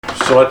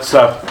So let's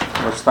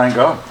thank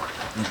God.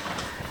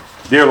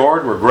 Dear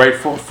Lord, we're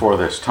grateful for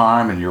this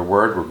time in your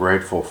word. We're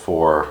grateful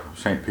for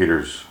St.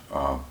 Peter's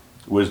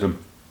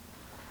wisdom,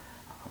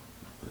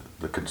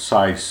 the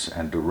concise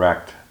and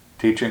direct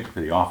teaching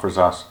that he offers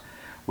us.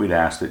 We'd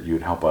ask that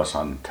you'd help us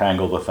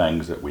untangle the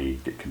things that we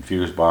get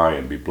confused by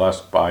and be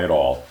blessed by it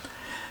all.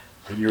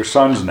 In your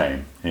Son's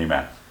name,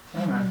 amen.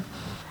 Amen.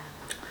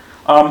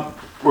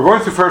 We're going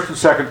through 1st and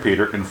 2nd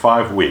Peter in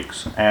 5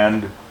 weeks,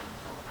 and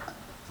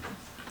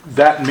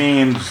that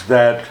means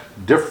that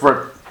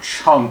different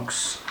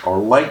chunks or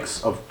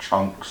lengths of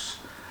chunks,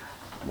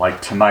 like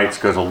tonight's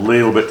goes a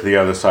little bit to the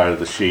other side of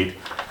the sheet.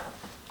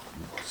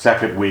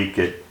 Second week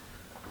it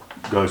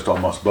goes to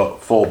almost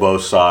full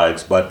both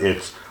sides, but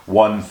it's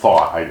one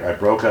thought. I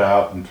broke it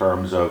out in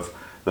terms of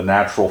the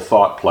natural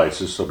thought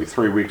places, so it'll be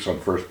 3 weeks on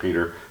 1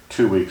 Peter,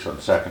 2 weeks on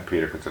 2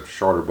 Peter, because it's a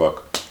shorter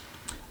book.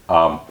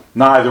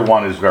 Neither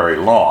one is very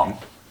long.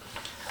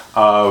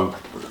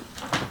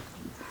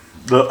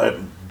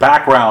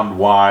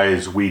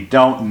 Background-wise, we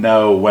don't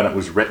know when it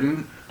was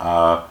written.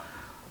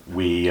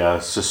 We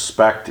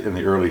suspect in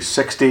the early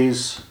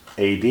 60s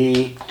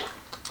A.D.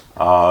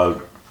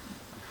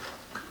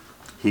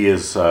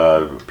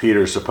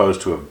 Peter is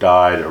supposed to have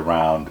died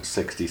around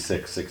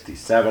 66,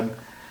 67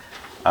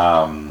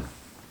 in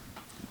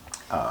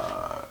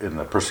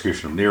the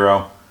persecution of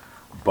Nero,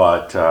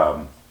 but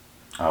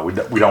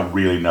we don't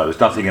really know. There's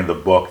nothing in the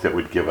book that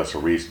would give us a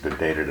reason to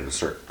date it at a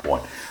certain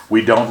point.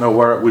 We don't know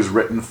where it was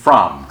written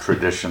from.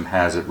 Tradition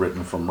has it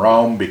written from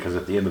Rome, because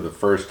at the end of the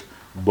first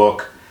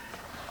book,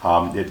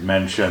 it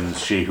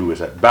mentions she who is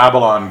at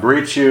Babylon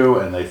greets you,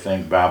 and they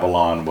think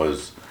Babylon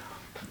was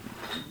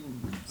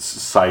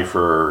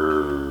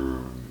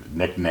cipher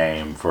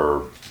nickname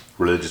for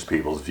religious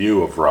people's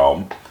view of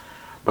Rome.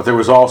 But there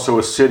was also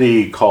a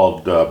city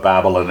called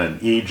Babylon in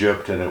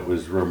Egypt, and it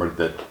was rumored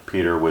that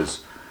Peter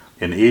was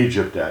in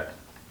Egypt at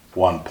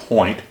one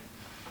point.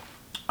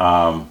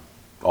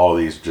 All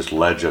these just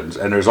legends.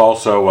 And there's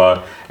also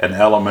an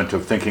element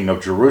of thinking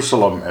of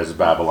Jerusalem as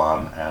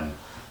Babylon, and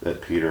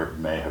that Peter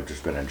may have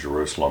just been in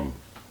Jerusalem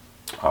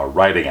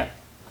writing it.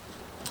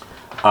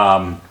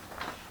 You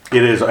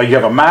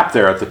have a map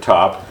there at the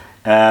top,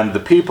 and the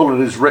people it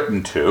is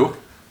written to.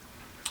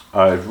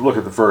 Look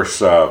at the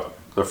first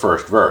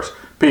verse.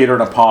 Peter,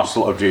 an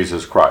apostle of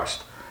Jesus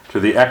Christ,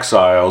 to the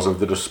exiles of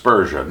the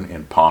dispersion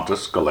in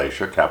Pontus,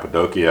 Galatia,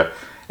 Cappadocia,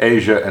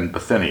 Asia, and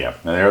Bithynia.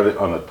 And they're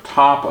on the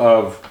top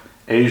of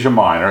Asia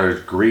Minor.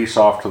 There's Greece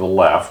off to the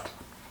left.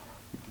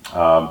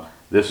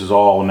 This is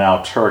all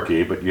now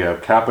Turkey, but you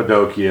have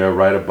Cappadocia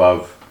right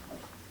above.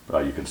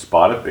 You can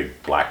spot it,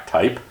 big black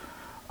type.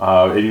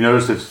 And you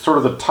notice it's sort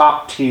of the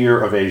top tier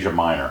of Asia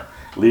Minor,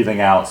 leaving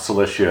out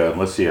Cilicia and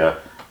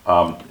Lycia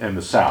in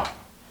the south,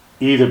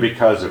 either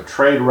because of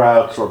trade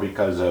routes or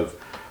because of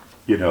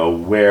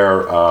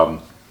where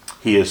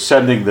he is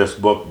sending this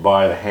book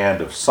by the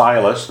hand of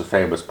Silas, the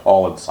famous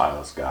Paul and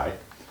Silas guy,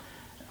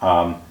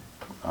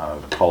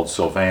 called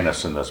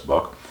Silvanus in this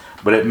book.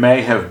 But it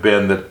may have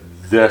been that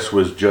this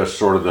was just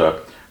sort of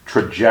the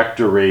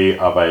trajectory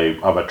of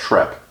a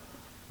trip,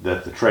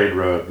 that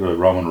the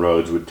Roman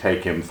roads would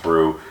take him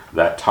through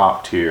that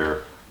top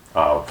tier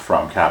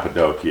from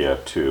Cappadocia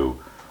to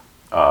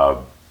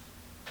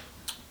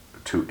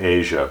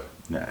Asia.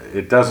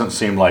 It doesn't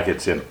seem like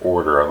it's in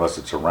order unless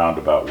it's a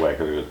roundabout way,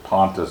 because it's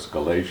Pontus,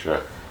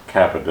 Galatia,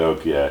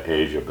 Cappadocia,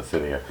 Asia,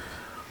 Bithynia.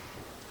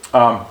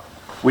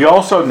 We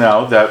also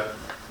know that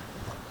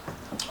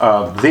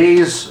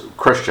these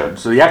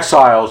Christians, the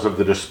exiles of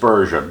the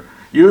dispersion,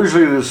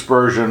 usually the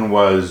dispersion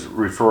was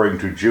referring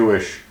to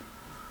Jewish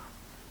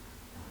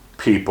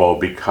people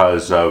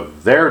because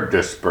of their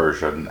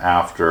dispersion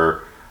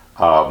after,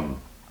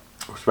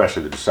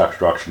 especially the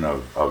destruction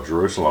of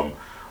Jerusalem.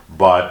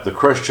 But the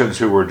Christians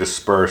who were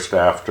dispersed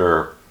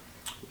after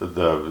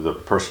the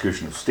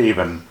persecution of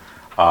Stephen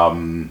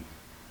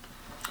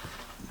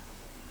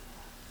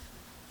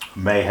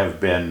may have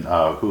been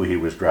who he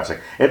was addressing.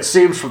 It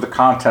seems from the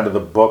content of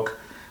the book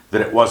that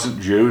it wasn't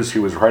Jews he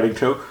was writing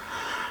to,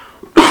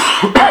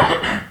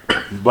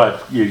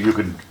 but you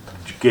can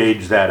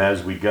gauge that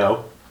as we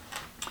go.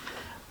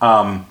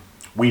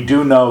 We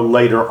do know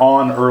later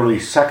on, early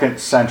 2nd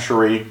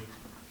century,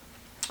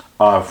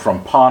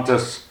 from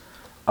Pontus,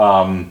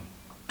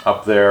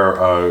 up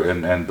there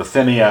in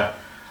Bithynia,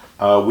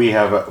 we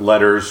have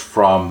letters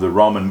from the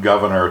Roman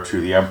governor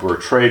to the Emperor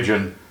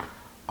Trajan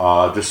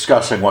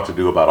discussing what to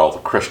do about all the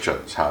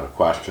Christians, how to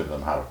question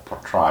them, how to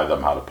try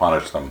them, how to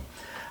punish them.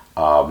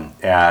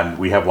 And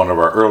we have one of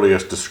our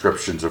earliest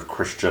descriptions of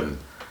Christian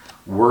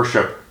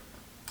worship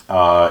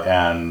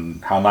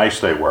and how nice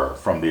they were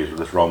from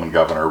this Roman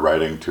governor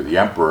writing to the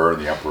emperor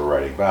and the emperor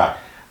writing back.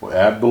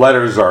 The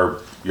letters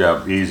are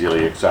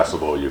easily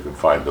accessible. You can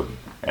find them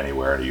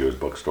anywhere in a used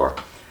bookstore,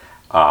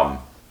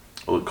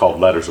 called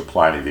Letters of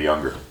Pliny the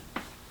Younger.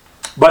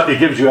 But it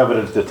gives you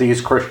evidence that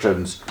these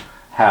Christians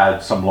had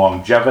some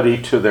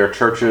longevity to their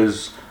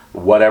churches,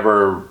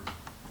 whatever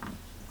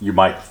you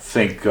might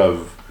think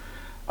of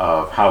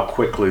how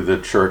quickly the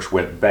church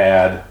went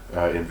bad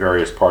in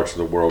various parts of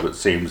the world. It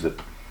seems that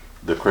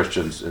the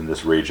Christians in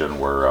this region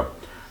were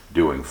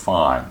doing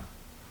fine.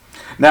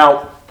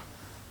 Now,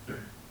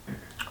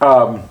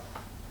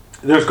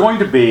 there's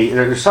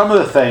some of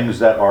the things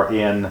that are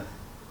in,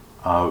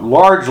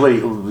 largely,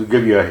 to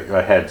give you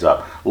a heads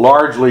up,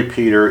 largely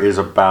Peter is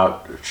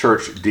about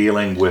church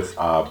dealing with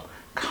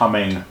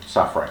coming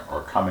suffering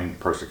or coming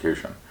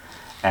persecution.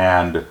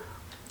 And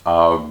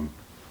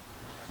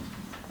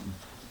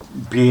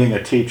being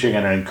a teaching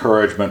and an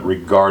encouragement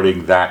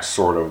regarding that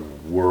sort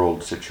of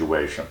world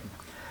situation.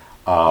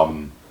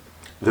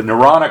 The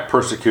Neronic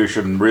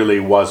persecution really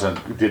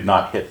did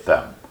not hit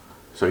them.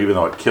 So even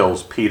though it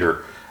kills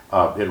Peter,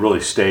 it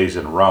really stays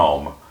in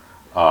Rome.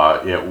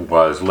 It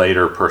was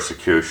later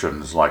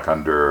persecutions like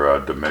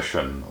under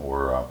Domitian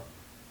or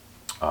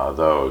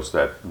those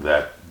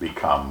that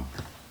become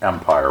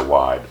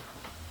empire-wide.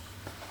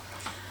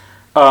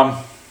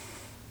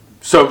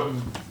 So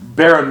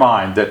bear in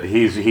mind that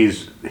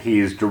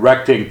he's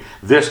directing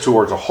this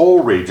towards a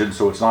whole region,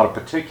 so it's not a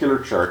particular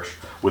church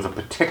with a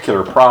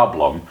particular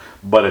problem,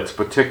 but it's a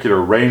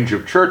particular range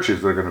of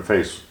churches that are going to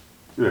face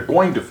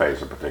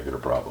a particular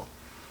problem.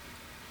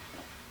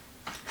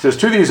 It says,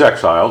 to these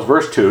exiles,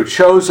 verse 2,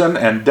 chosen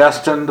and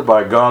destined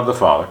by God the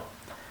Father,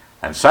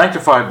 and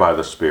sanctified by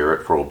the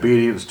Spirit for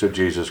obedience to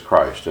Jesus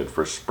Christ and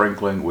for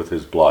sprinkling with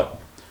his blood,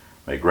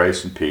 may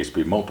grace and peace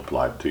be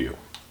multiplied to you.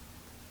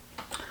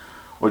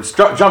 What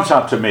jumps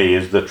out to me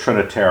is the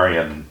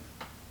Trinitarian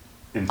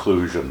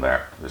inclusion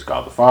there. There's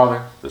God the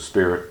Father, the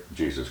Spirit,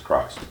 Jesus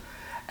Christ.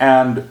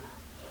 And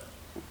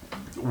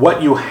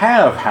what you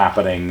have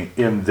happening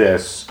in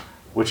this,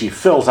 which he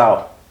fills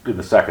out in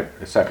the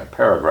second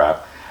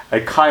paragraph, a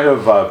kind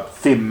of a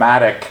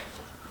thematic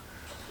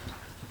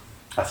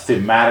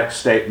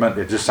statement.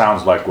 It just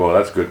sounds like, well,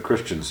 that's good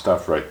Christian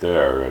stuff right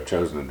there.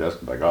 Chosen and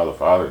destined by God the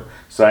Father,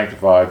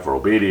 sanctified for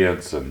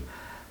obedience and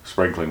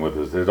sprinkling with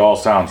it. It all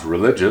sounds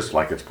religious,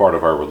 like it's part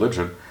of our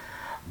religion.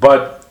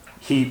 But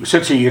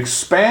since he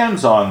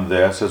expands on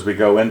this as we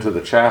go into the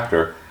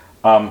chapter,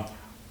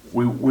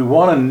 we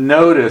want to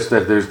notice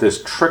that there's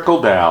this trickle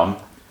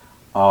down,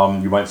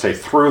 you might say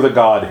through the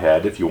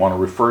Godhead, if you want to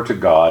refer to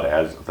God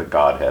as the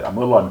Godhead. I'm a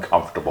little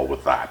uncomfortable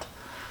with that.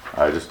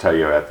 I just tell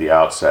you at the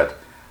outset,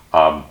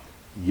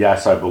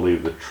 yes, I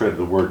believe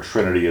the word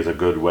Trinity is a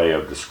good way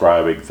of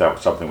describing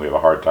something we have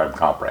a hard time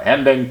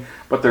comprehending,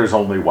 but there's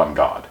only one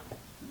God.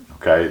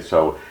 Okay,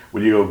 so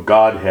when you go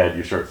Godhead,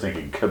 you start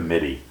thinking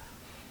committee,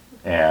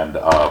 and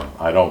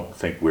I don't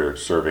think we're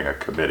serving a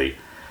committee.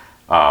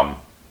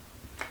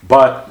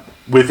 But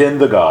within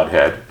the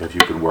Godhead, if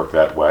you can work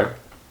that way,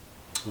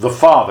 the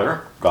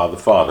Father, God the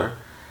Father,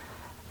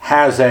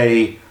 has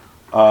the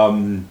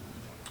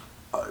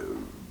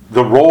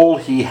role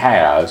he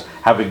has,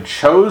 having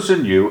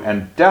chosen you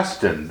and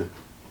destined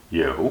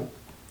you,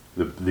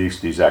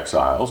 these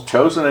exiles,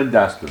 chosen and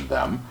destined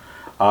them.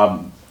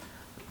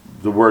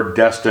 The word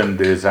destined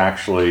is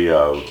actually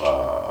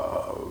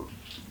the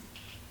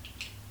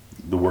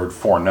word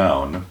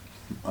foreknown.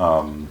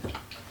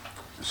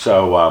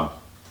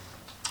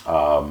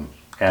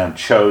 And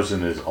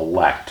chosen is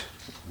elect.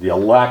 The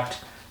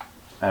elect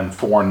and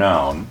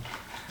foreknown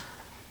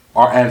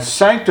and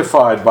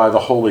sanctified by the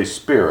Holy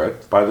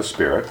Spirit, by the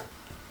Spirit.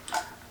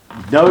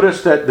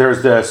 Notice that there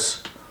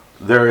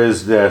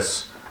is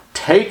this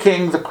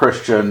taking the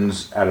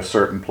Christians at a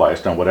certain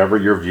place. Now, whatever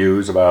your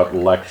views about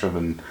election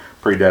and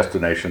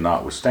predestination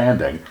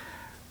notwithstanding,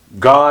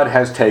 God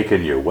has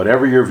taken you.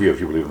 Whatever your view, if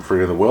you believe in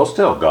freedom of the will,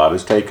 still God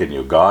has taken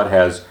you. God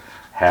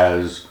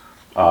has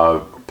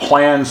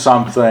planned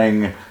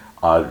something,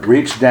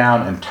 reached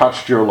down and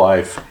touched your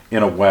life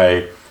in a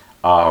way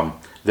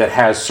that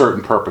has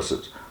certain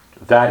purposes.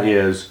 That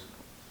is,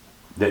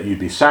 that you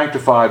be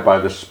sanctified by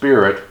the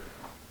Spirit.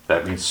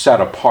 That means set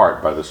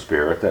apart by the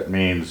Spirit. That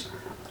means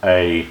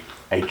a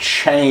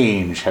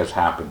change has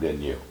happened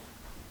in you.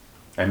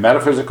 A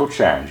metaphysical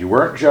change. You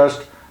weren't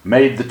just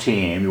made the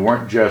team. You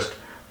weren't just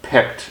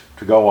picked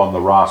to go on the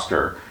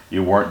roster.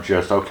 You weren't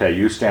just, okay,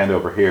 you stand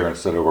over here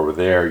instead of over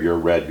there. You're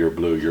red, you're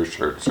blue, your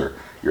shirts or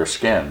your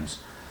skins.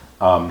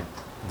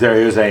 There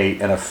is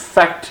an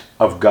effect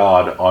of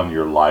God on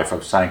your life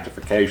of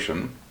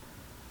sanctification.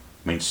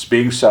 It means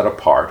being set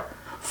apart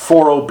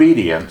for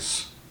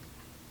obedience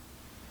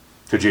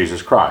to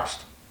Jesus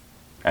Christ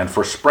and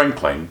for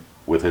sprinkling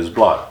with his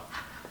blood.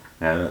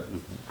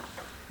 And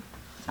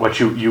what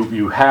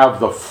you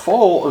have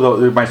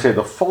you might say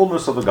the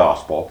fullness of the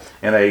gospel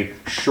in a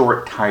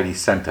short, tidy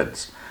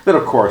sentence that,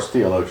 of course,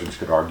 theologians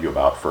could argue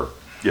about for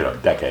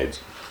decades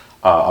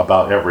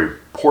about every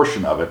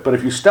portion of it. But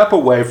if you step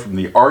away from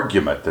the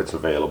argument that's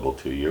available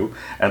to you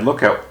and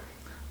look at,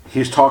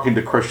 he's talking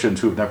to Christians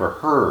who've never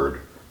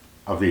heard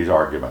of these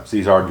arguments.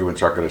 These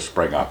arguments aren't going to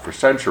spring up for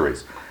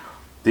centuries.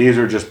 These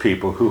are just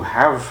people who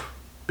have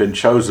been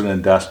chosen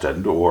and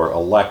destined, or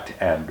elect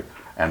and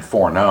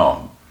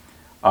foreknown,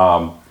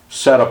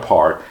 set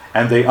apart,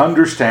 and they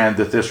understand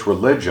that this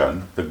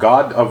religion, the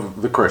God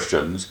of the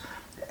Christians,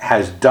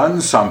 has done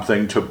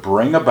something to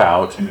bring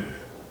about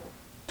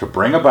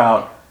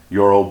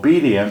your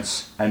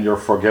obedience and your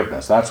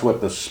forgiveness. That's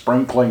what the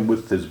sprinkling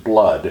with his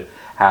blood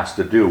has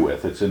to do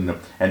with. It's in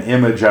an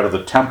image out of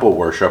the temple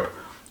worship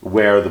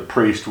where the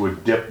priest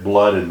would dip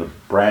blood in the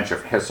branch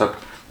of hyssop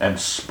and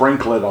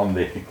sprinkle it on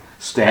the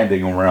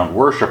standing around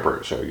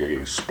worshipers. So you're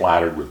getting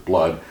splattered with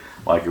blood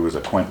like it was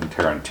a Quentin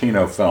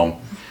Tarantino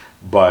film.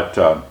 But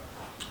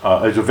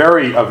it's a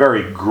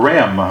very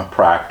grim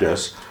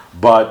practice,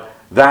 but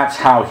that's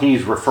how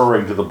he's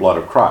referring to the blood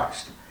of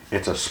Christ.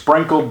 It's a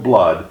sprinkled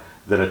blood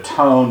that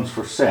atones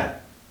for sin.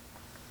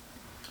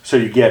 So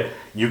you get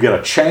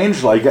a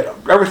change, like you get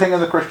everything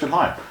in the Christian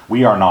life.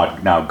 We are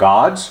not now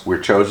gods,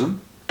 we're chosen.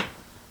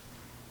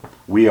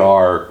 We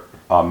are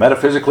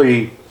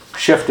metaphysically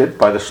shifted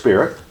by the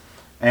Spirit,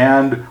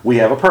 and we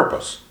have a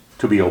purpose,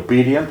 to be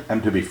obedient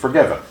and to be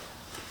forgiven.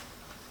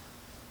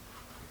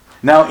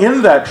 Now,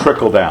 in that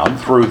trickle down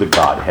through the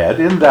Godhead,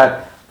 in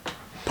that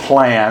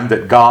plan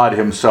that God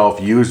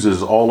himself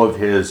uses all of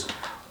his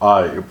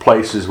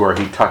places where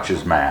he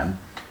touches man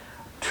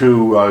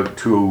to a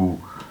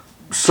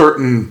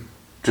certain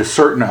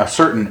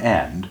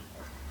end,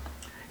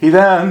 he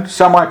then,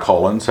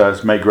 semicolon,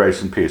 says, may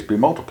grace and peace be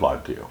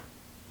multiplied to you.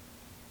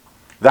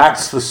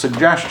 That's the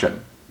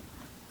suggestion.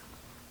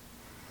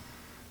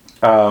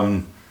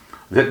 That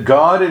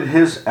God in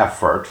his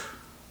effort,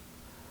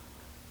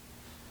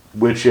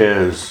 which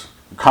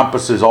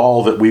encompasses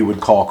all that we would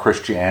call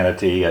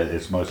Christianity at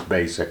its most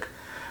basic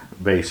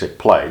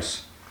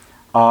place,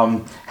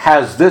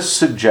 has this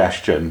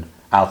suggestion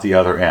out the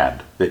other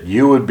end, that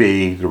you would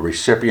be the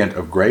recipient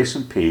of grace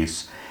and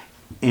peace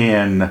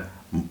in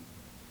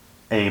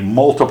a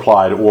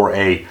multiplied or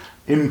a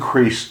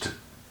increased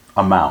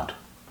amount.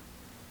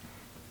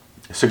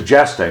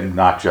 Suggesting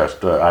not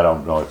just, I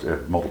don't know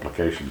if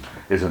multiplication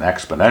isn't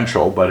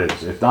exponential, but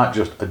it's not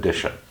just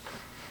addition.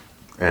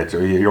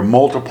 You're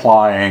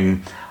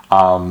multiplying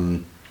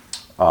more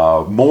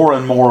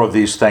and more of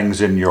these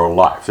things in your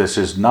life. This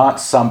is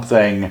not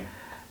something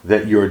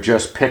that you're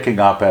just picking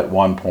up at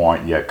one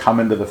point. You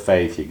come into the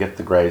faith, you get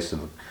the grace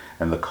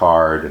and the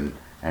card,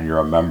 and you're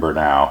a member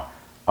now.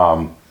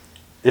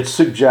 It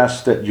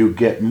suggests that you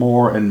get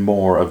more and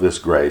more of this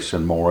grace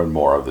and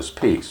more of this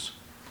peace.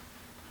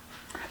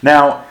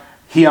 Now,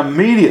 he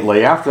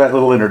immediately, after that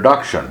little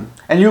introduction,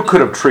 and you could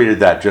have treated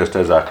that just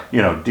as a,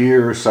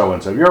 dear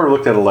so-and-so. You ever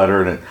looked at a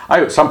letter, and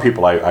some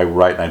people I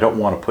write, and I don't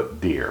want to put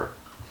dear,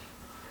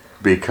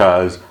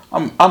 because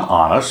I'm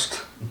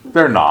honest,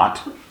 they're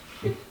not.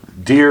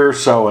 Dear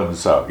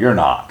so-and-so, you're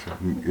not.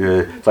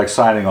 It's like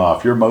signing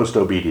off, you're most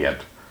obedient.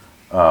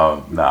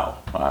 No,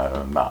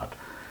 I'm not.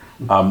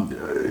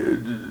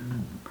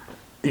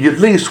 You at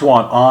least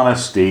want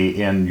honesty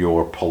in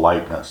your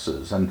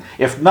politenesses. And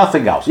if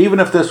nothing else, even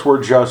if this were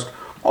just,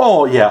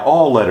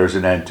 all letters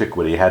in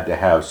antiquity had to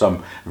have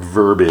some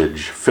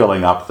verbiage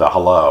filling up the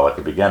hello at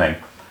the beginning.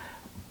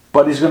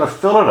 But he's going to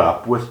fill it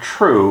up with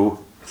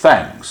true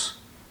things.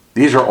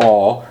 These are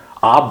all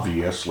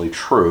obviously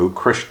true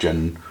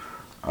Christian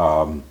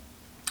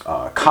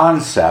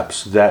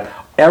concepts that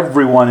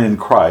everyone in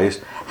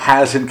Christ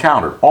has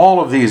encountered. All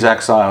of these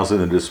exiles in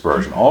the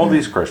dispersion, all of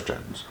these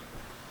Christians,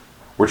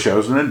 were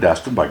chosen and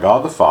destined by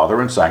God the Father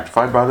and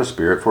sanctified by the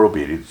Spirit for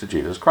obedience to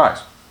Jesus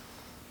Christ.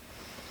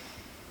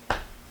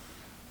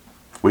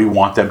 We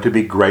want them to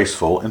be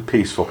graceful and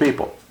peaceful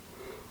people.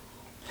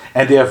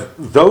 And if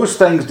those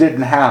things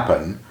didn't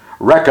happen,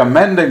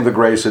 recommending the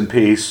grace and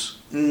peace,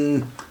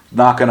 it's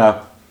not going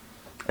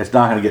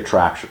to get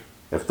traction.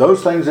 If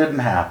those things didn't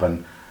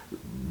happen,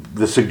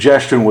 the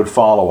suggestion would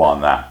follow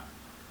on that.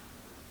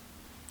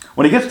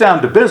 When he gets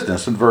down to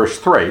business in verse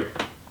 3,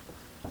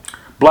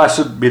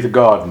 blessed be the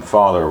God and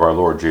Father of our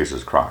Lord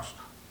Jesus Christ.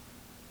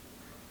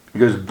 He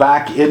goes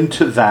back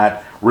into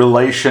that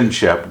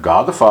relationship,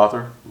 God the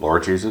Father,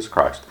 Lord Jesus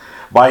Christ.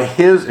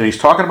 And he's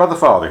talking about the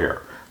Father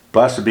here.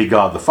 Blessed be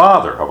God the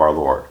Father of our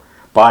Lord.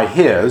 By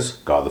his,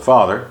 God the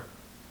Father,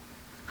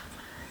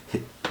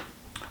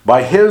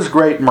 by his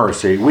great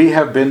mercy, we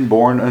have been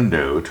born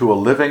anew to a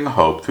living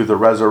hope through the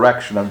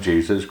resurrection of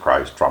Jesus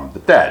Christ from the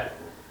dead,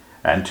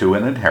 and to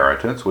an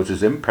inheritance which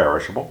is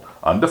imperishable,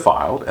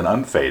 undefiled, and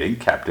unfading,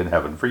 kept in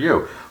heaven for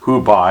you,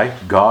 who by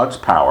God's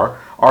power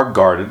are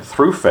guarded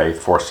through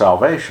faith for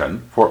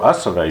salvation,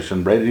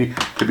 ready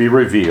to be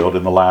revealed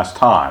in the last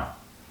time.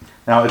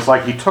 Now, it's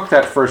like he took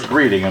that first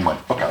greeting and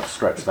went, okay, let's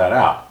stretch that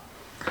out.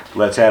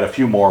 Let's add a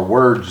few more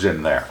words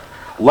in there.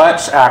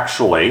 Let's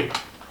actually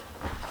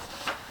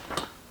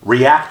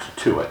react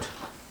to it.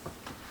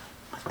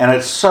 And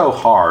it's so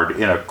hard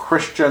in a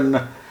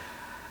Christian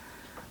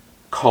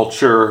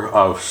culture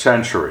of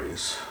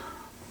centuries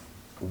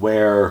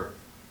where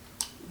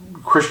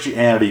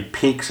Christianity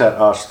peeks at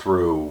us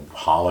through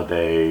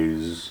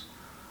holidays,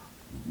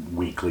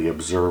 weekly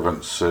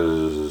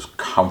observances,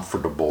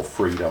 comfortable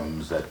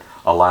freedoms that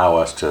allow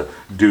us to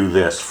do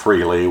this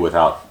freely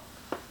without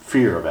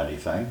fear of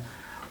anything.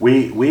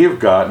 We have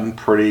gotten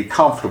pretty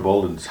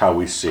comfortable in how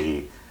we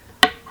see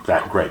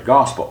that great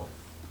gospel.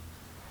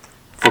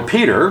 For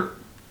Peter,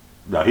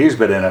 now he's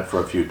been in it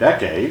for a few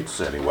decades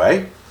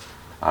anyway,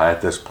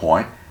 at this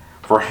point,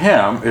 for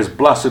him is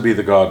blessed be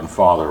the God and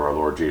Father of our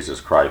Lord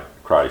Jesus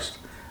Christ.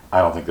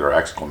 I don't think there are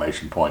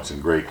exclamation points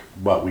in Greek,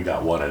 but we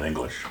got one in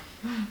English.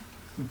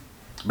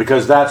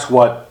 Because that's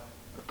what,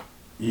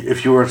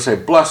 if you were to say,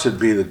 blessed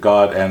be the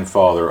God and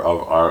Father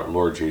of our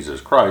Lord Jesus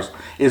Christ,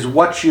 is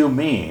what you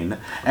mean,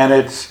 and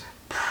it's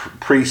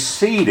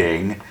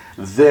preceding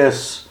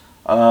this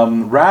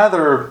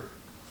rather,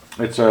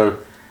 it's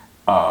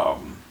not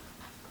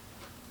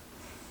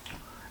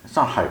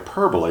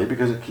hyperbole,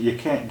 because you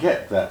can't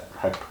get that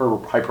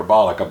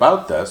hyperbolic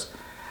about this,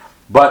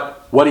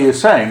 but what he is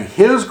saying,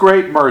 his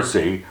great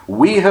mercy,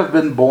 we have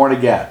been born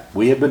again.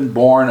 We have been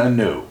born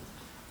anew.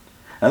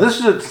 Now this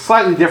is a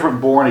slightly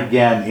different born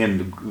again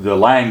in the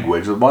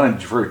language. The one in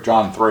 1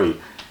 John 3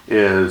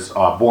 is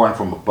born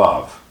from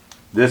above.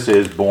 This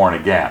is born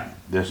again.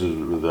 This is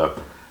the,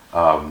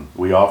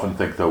 we often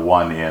think the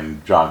one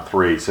in John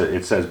 3,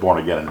 it says born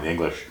again in the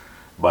English,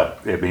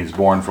 but it means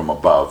born from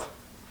above.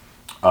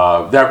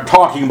 They're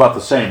talking about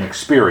the same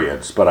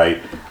experience, but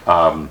I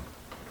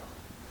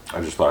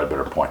just thought I'd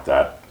better point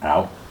that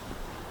out.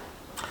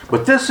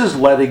 But this is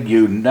letting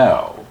you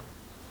know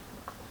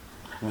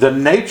the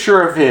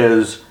nature of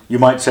his, you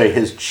might say,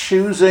 his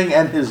choosing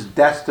and his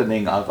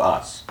destining of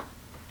us.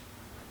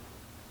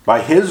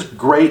 By his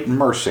great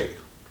mercy.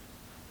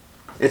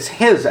 It's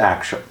his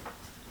action.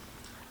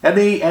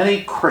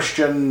 Any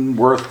Christian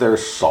worth their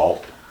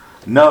salt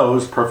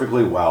knows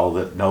perfectly well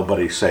that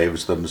nobody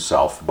saves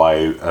themselves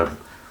by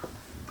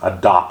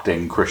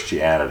adopting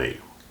Christianity.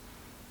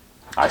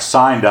 I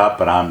signed up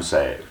and I'm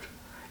saved.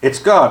 It's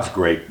God's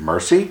great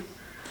mercy.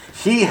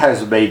 He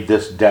has made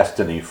this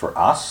destiny for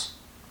us.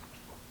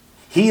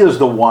 He is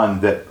the one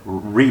that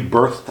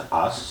rebirthed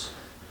us.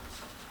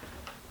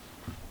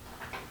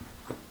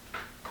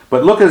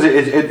 But look, what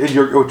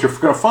you're going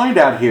to find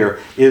out here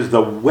is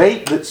the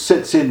weight that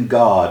sits in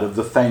God of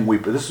the thing we.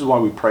 This is why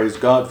we praise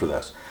God for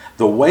this.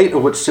 The weight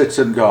of what sits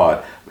in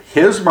God.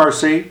 His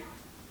mercy,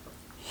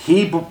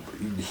 He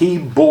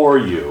bore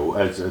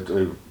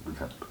you,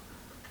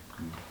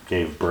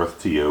 gave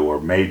birth to you,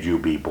 or made you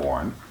be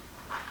born.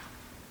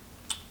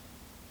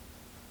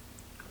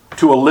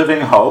 To a living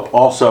hope,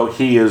 also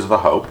He is the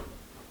hope.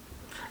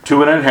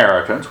 To an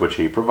inheritance, which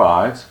He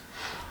provides,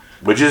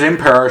 which is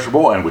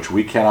imperishable, and which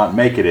we cannot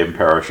make it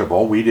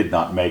imperishable. We did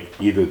not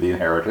make either the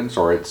inheritance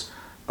or its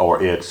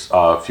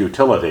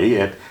futility.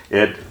 It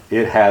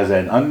has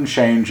an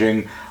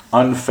unchanging,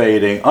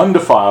 unfading,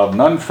 undefiled,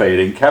 and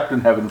unfading, kept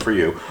in heaven for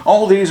you.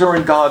 All these are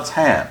in God's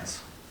hands.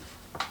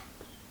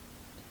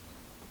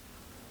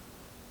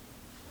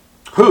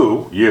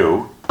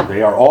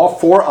 They are all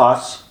for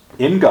us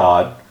in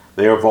God.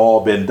 They have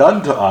all been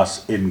done to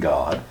us in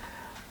God.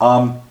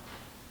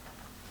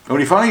 When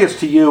he finally gets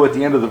to you at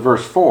the end of the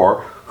verse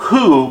 4,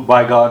 who,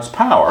 by God's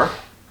power,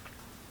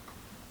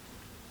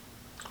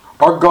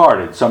 are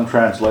guarded, some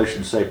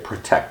translations say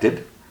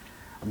protected,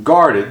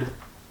 guarded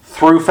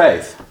through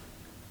faith.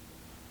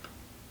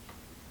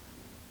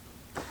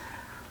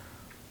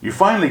 You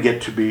finally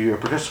get to be a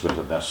participant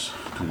in this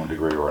to one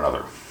degree or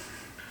another.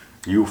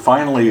 You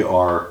finally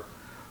are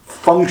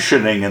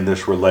functioning in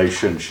this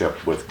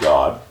relationship with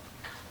God.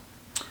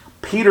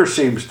 Peter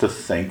seems to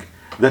think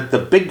that the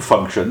big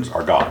functions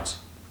are God's.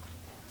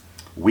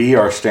 We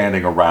are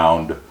standing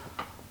around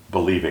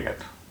believing it.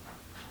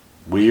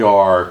 We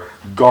are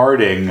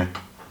guarding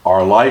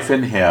our life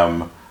in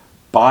Him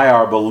by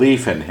our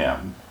belief in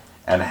Him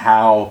and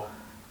how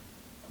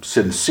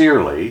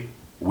sincerely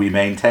we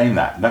maintain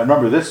that. Now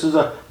remember, this is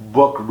a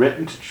book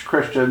written to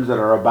Christians that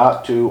are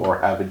about to or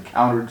have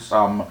encountered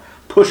some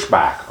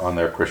pushback on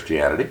their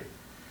Christianity.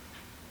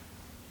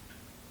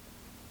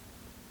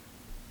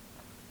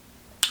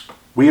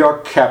 We are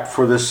kept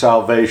for this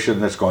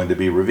salvation that's going to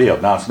be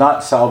revealed. Now, it's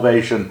not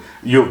salvation,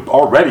 you've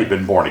already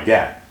been born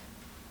again,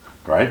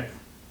 right?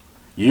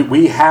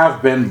 We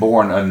have been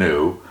born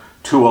anew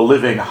to a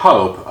living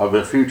hope of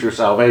a future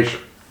salvation.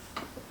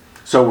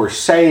 So we're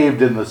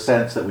saved in the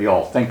sense that we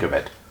all think of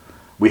it.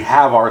 We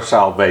have our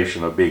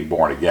salvation of being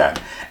born again.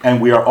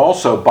 And we are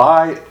also,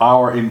 by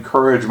our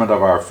encouragement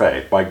of our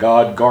faith, by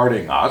God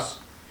guarding us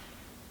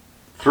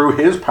through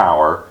His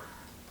power,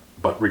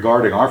 but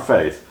regarding our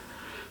faith,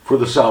 for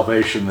the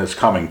salvation that's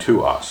coming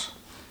to us.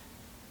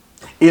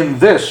 In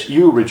this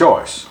you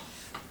rejoice.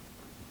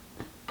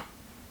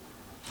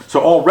 So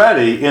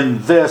already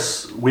in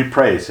this we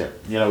praise Him.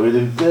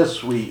 In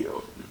this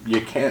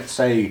you can't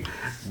say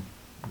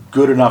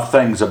good enough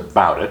things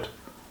about it.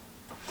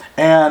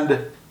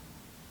 And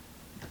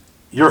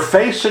you're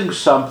facing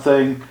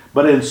something,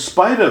 but in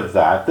spite of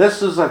that,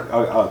 this is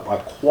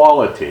a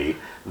quality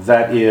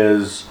that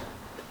is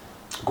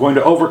going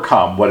to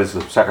overcome what is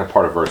the second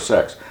part of verse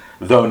 6.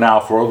 Though now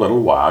for a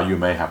little while you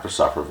may have to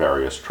suffer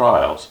various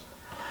trials,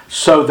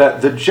 so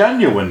that the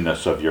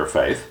genuineness of your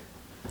faith,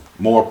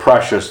 more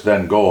precious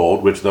than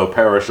gold, which though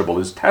perishable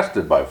is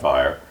tested by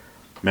fire,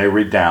 may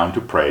redound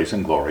to praise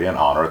and glory and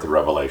honor at the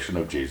revelation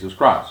of Jesus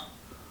Christ.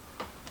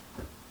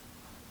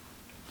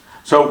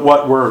 So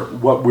what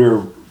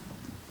we're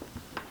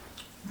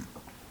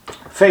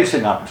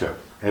facing up to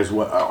is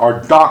what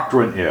our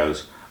doctrine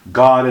is: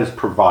 God has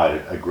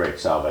provided a great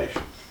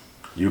salvation.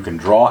 You can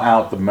draw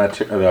out the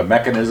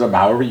mechanism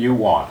however you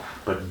want,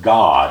 but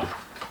God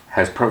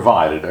has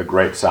provided a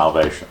great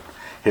salvation.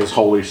 His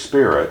Holy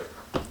Spirit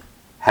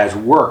has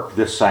worked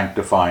this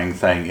sanctifying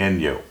thing in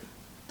you.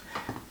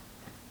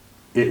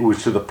 It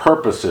was to the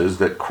purposes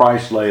that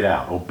Christ laid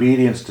out: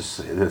 obedience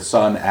to the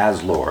Son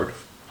as Lord,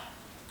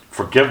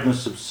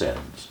 forgiveness of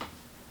sins,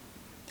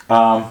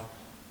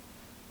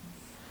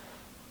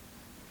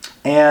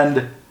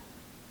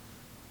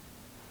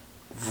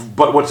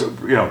 but what's,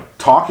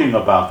 talking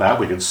about that,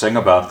 we can sing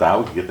about that.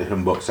 We can get the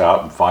hymn books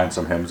out and find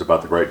some hymns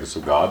about the greatness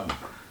of God, and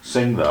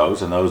sing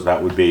those, and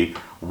that would be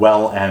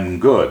well and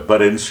good.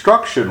 But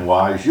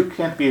instruction-wise, you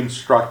can't be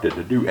instructed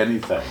to do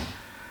anything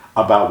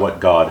about what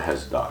God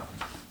has done.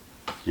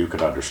 You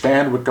can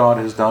understand what God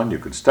has done, you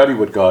can study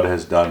what God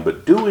has done,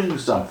 but doing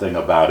something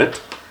about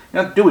it,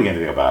 you're not doing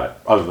anything about it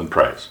other than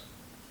praise.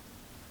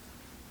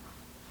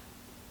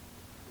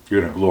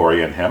 You're going to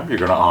glory in Him, you're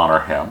going to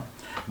honor Him.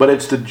 But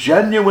it's the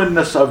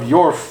genuineness of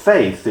your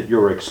faith that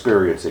you're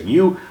experiencing.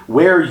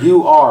 Where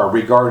you are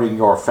regarding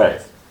your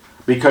faith.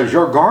 Because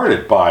you're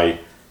guarded by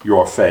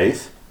your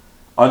faith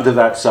unto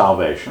that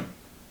salvation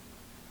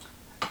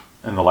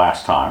in the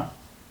last time.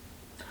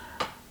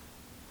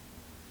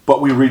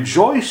 But we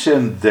rejoice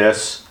in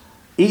this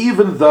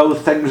even though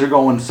things are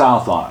going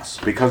south on us,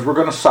 because we're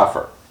going to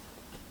suffer.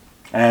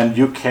 And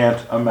you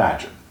can't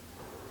imagine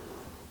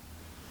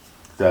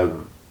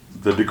the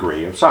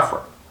degree of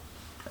suffering.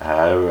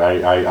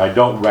 I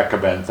don't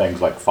recommend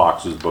things like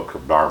Fox's Book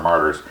of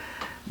Martyrs.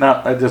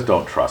 No, I just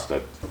don't trust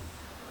it.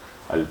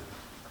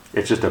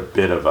 It's just a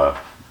bit of a,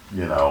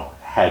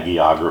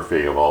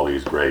 hagiography of all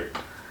these great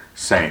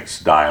saints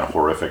dying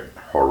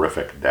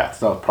horrific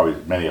deaths. No, probably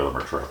many of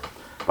them are true,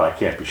 but I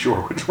can't be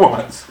sure which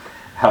ones.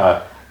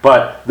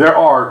 But there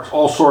are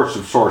all sorts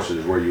of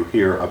sources where you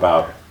hear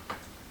about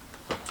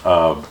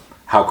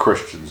how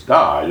Christians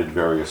died in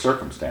various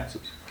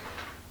circumstances.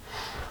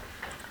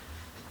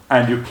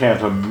 And you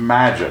can't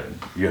imagine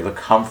the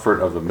comfort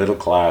of the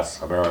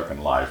middle-class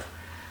American life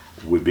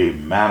would be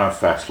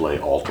manifestly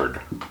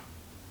altered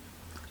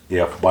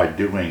if by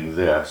doing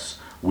this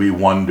we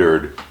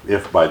wondered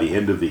if by the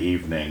end of the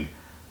evening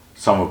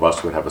some of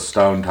us would have a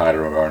stone tied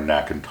around our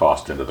neck and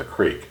tossed into the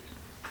creek.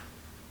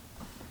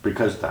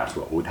 Because that's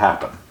what would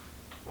happen.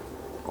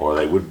 Or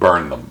they would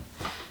burn them.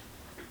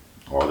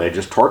 Or they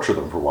just torture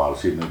them for a while to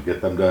see if they can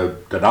get them to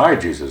deny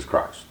Jesus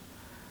Christ.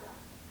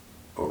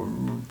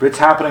 It's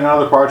happening in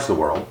other parts of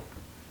the world.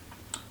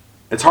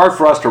 It's hard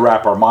for us to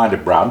wrap our mind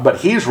around,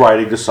 but he's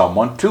writing to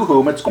someone to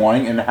whom it's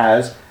going and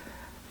has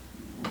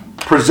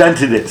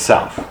presented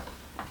itself.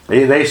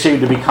 They seem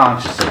to be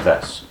conscious of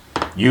this.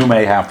 You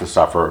may have to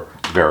suffer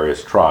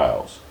various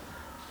trials.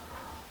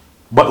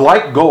 But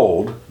like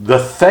gold, the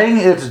thing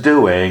it's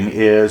doing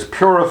is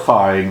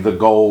purifying the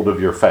gold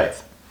of your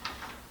faith.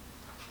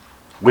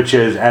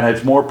 And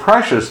it's more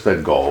precious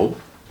than gold,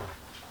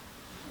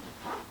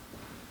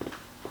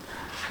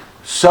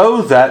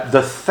 so that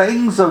the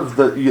things of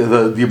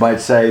you might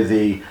say,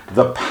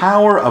 the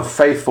power of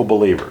faithful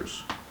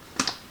believers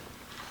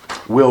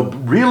will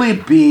really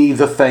be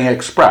the thing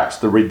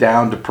expressed, the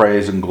redound to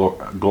praise and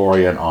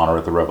glory and honor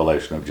at the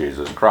revelation of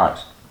Jesus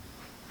Christ.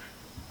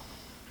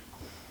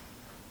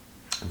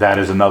 That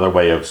is another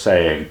way of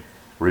saying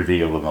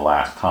revealed in the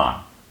last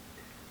time,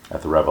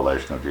 at the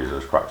revelation of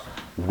Jesus Christ.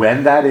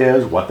 When that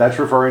is, what that's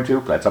referring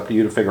to, that's up to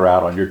you to figure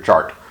out on your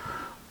chart,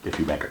 if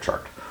you make a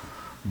chart.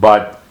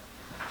 But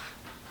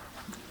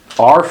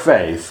our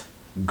faith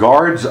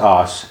guards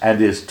us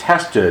and is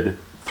tested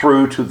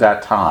through to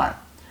that time.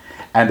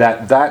 And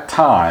at that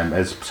time,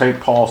 as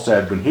St. Paul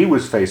said when he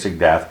was facing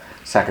death,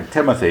 2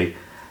 Timothy,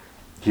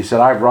 he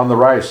said, I've run the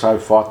race,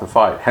 I've fought the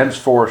fight.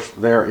 Henceforth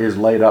there is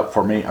laid up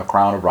for me a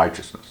crown of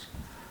righteousness.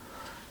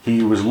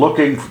 He was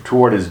looking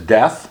toward his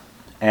death,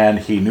 and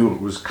he knew it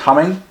was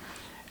coming,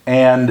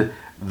 and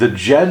the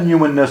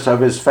genuineness of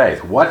his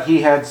faith, what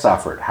he had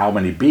suffered, how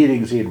many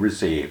beatings he had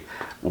received,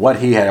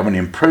 how many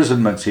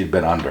imprisonments he'd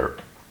been under,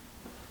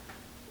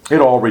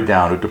 it all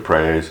redounded to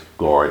praise,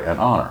 glory, and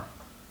honor.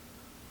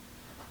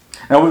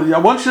 Now, I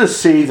want you to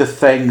see the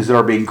things that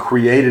are being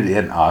created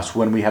in us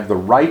when we have the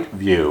right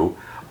view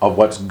of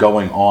what's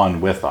going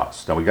on with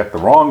us. Now, we got the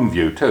wrong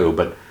view too,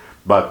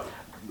 but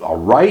a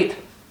right,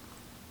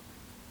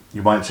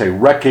 you might say,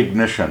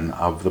 recognition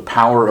of the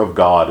power of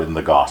God in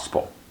the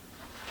gospel.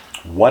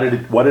 What did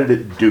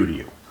it do to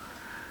you?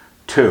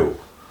 2,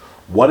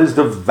 what is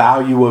the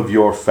value of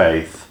your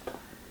faith?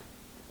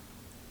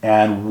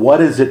 And what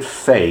does it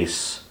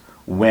face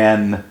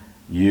when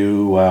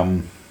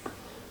you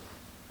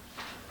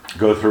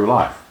go through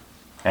life?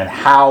 And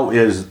how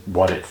is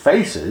what it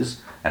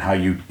faces, and how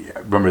you,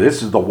 remember,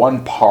 this is the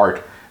one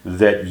part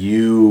that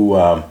you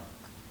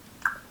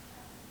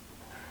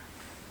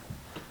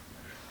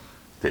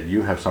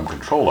have some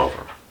control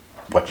over.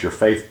 What's your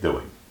faith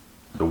doing?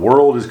 The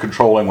world is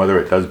controlling whether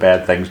it does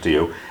bad things to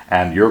you,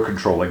 and you're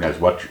controlling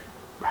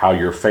how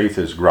your faith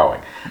is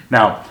growing.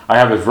 Now, I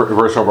have a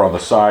verse over on the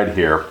side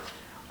here,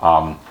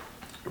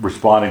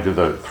 responding to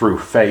the through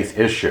faith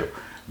issue.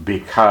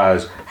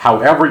 because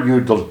however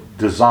you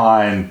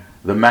design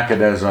the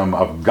mechanism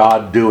of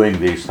God doing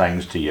these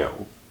things to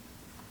you,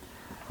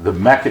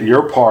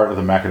 you're part of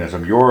the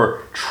mechanism,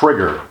 your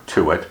trigger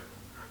to it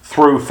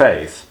through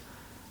faith,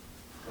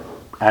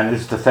 and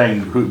it's the thing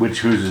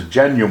whose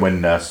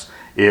genuineness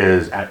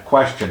is at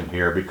question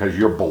here, because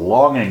your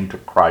belonging to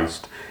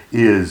Christ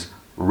is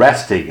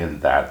resting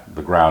in that,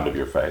 the ground of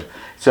your faith.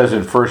 It says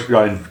in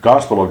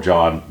Gospel of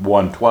John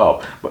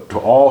 1:12, but to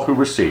all who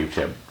received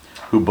him,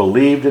 who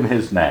believed in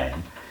his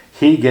name,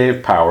 he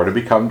gave power to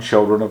become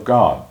children of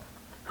God,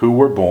 who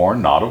were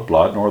born not of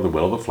blood, nor the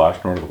will of the flesh,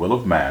 nor the will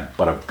of man,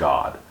 but of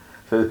God.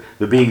 So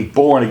the being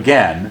born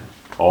again,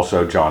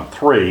 also John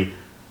 3,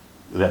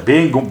 that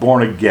being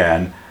born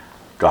again,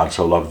 God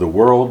so loved the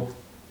world,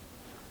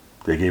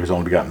 that he gave his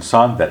only begotten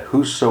Son, that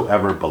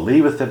whosoever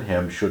believeth in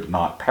him should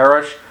not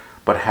perish,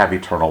 but have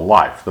eternal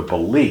life. The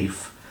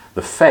belief,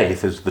 the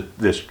faith, is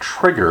this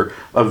trigger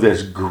of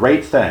this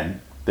great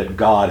thing that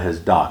God has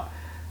done.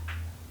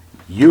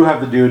 You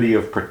have the duty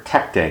of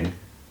protecting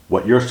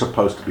what you're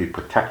supposed to be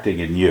protecting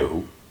in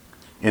you,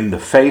 in the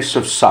face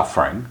of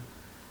suffering,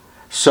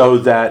 so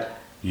that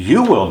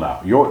you will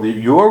know,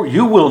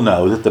 you will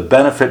know that the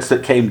benefits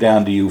that came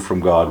down to you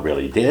from God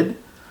really did,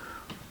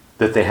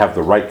 that they have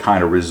the right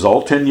kind of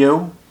result in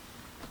you,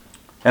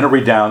 and it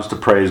redounds to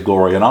praise,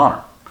 glory, and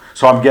honor.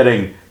 So I'm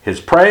getting his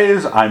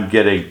praise, I'm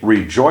getting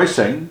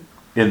rejoicing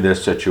in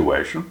this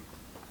situation.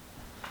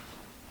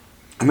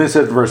 And then it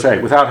says in verse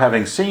 8, without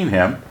having seen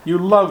him, you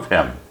love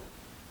him.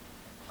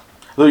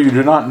 Though you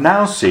do not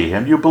now see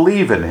him, you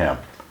believe in him,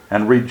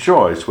 and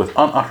rejoice with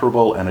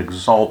unutterable and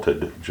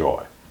exalted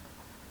joy.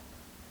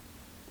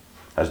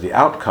 As the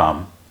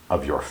outcome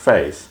of your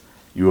faith,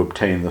 you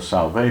obtain the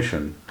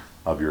salvation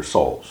of your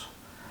souls.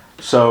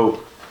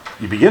 So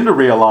you begin to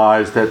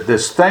realize that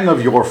this thing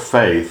of your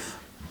faith,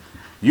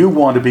 you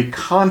want to be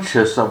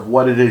conscious of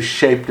what it has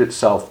shaped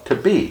itself to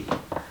be.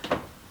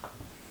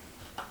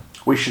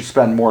 We should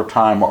spend more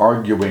time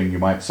arguing, you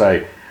might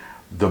say,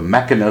 the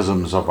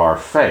mechanisms of our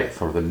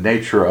faith or the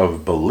nature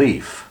of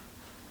belief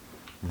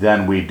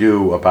than we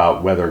do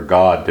about whether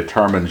God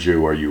determines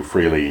you or you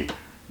freely,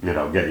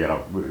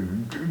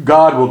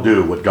 God will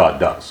do what God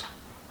does.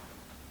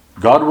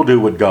 God will do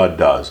what God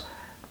does,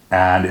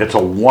 and it's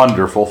a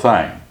wonderful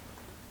thing.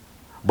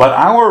 But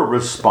our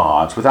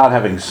response, without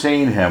having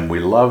seen him, we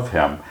love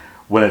him,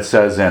 when it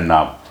says in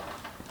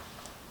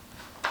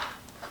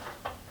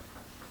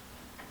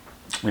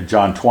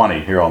John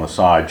 20, here on the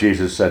side,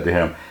 Jesus said to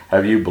him,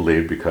 have you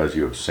believed because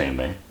you have seen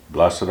me?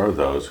 Blessed are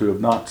those who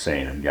have not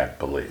seen and yet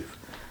believe.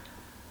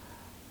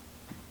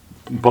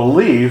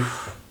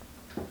 Belief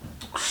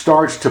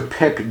starts to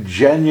pick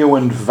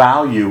genuine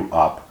value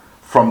up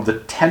from the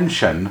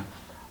tension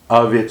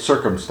of its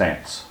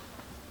circumstance.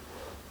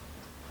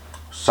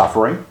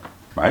 Suffering,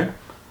 right?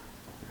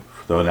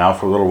 Though now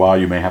for a little while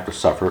you may have to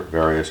suffer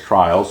various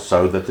trials,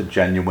 so that the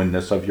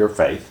genuineness of your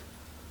faith.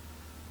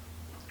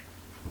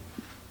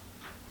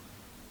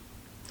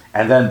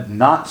 And then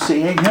not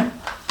seeing him,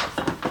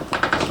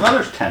 now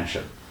there's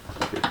tension.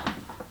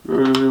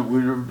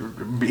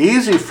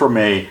 Easy for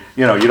me,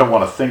 you don't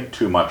want to think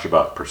too much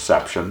about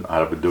perception.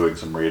 I've been doing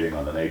some reading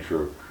on the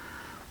nature of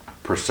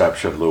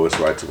perception. Lewis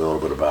writes a little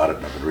bit about it,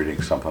 and I've been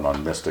reading something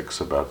on mystics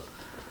about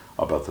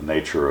the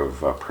nature of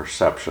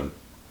perception.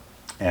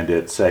 And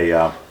it's you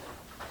don't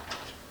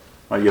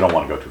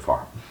want to go too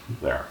far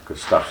there,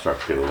 because stuff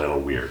starts to get a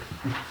little weird.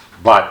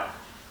 But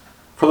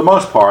for the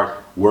most part,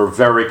 we're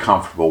very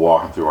comfortable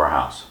walking through our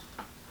house.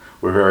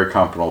 We're very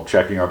comfortable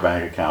checking our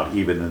bank account,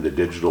 even in the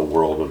digital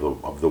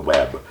world of the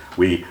web.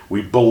 We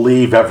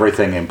believe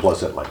everything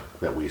implicitly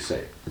that we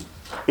see.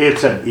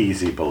 It's an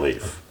easy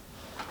belief.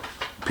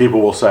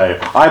 People will say,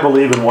 I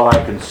believe in what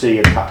I can see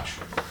and touch.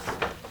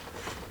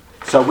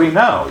 So we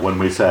know when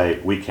we say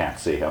we can't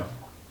see him.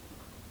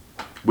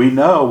 We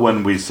know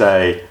when we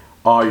say,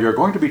 oh, you're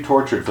going to be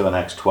tortured for the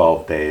next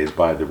 12 days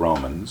by the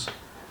Romans.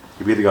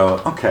 You either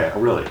go, okay,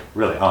 really,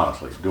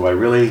 honestly, do I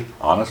really,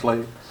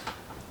 honestly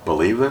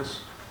believe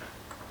this?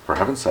 For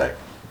heaven's sake.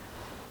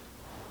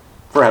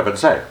 For heaven's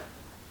sake.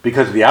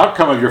 Because of the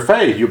outcome of your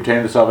faith, you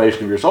obtain the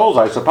salvation of your souls.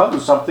 I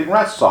suppose something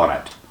rests on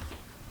it.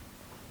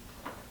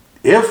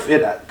 If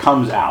it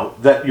comes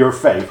out that your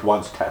faith,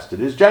 once tested,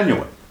 is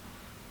genuine.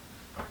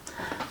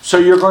 So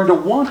you're going to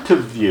want to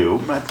view,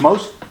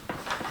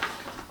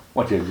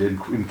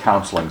 in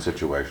counseling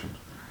situations,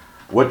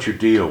 what you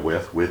deal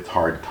with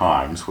hard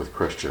times with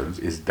Christians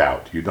is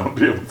doubt. You don't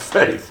deal with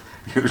faith.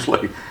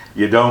 Usually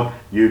you don't.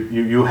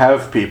 You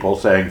have people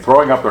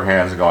throwing up their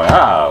hands and going,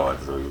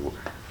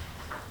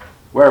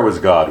 where was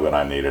God when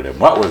I needed him?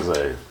 What was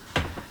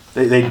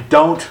they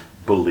don't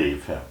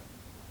believe him.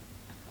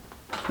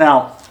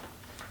 Now,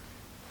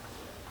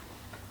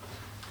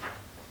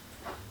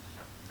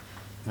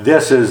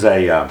 this is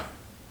a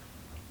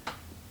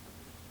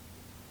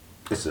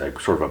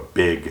sort of a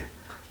big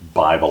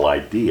Bible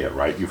idea,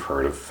 right? You've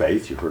heard of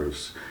faith. You've heard of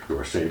you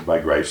are saved by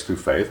grace through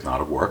faith,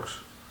 not of works.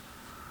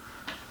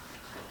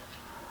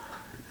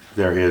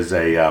 There is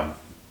a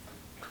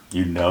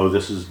You know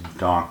this is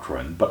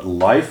doctrine, but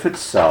life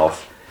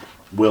itself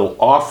will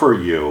offer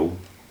you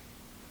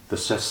the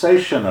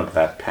cessation of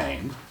that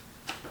pain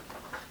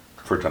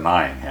for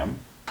denying him.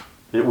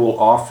 It will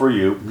offer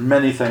you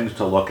many things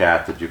to look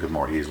at that you can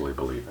more easily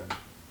believe in.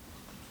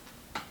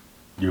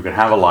 You can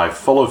have a life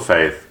full of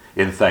faith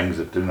in things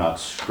that do not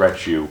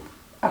stretch you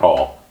at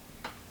all.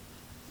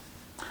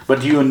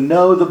 But do you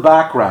know the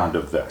background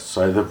of this?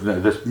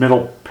 This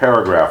middle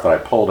paragraph that I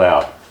pulled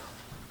out.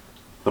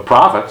 The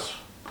prophets,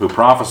 who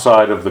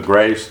prophesied of the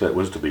grace that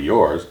was to be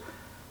yours,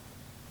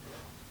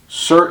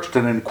 searched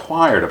and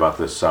inquired about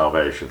this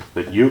salvation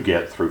that you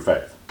get through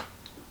faith.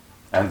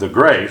 And the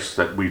grace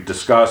that we've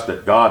discussed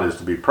that God is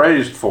to be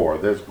praised for,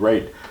 this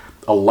great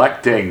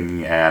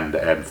electing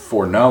and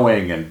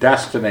foreknowing and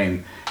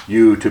destining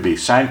you to be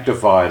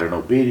sanctified and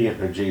obedient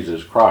to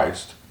Jesus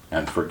Christ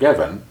and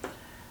forgiven,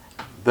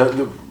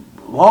 the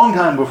long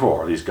time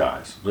before these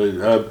guys,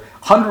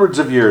 hundreds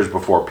of years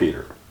before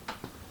Peter,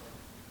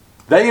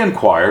 they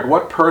inquired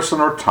what person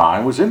or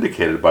time was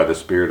indicated by the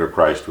Spirit of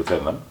Christ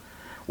within them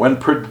when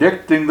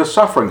predicting the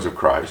sufferings of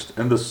Christ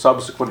and the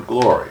subsequent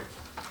glory.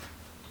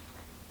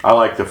 I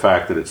like the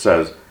fact that it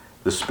says,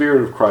 the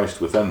Spirit of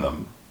Christ within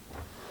them,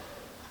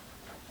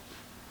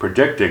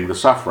 predicting the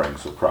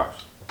sufferings of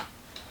Christ.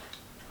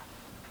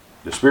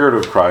 The Spirit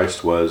of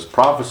Christ was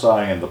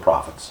prophesying in the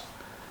prophets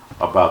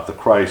about the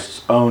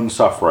Christ's own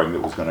suffering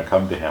that was going to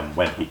come to him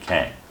when he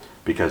came,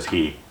 because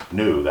he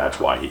knew that's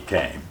why he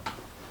came.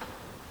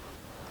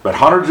 But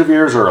hundreds of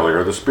years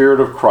earlier, the Spirit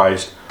of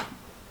Christ,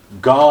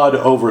 God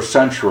over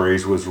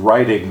centuries, was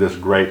writing this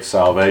great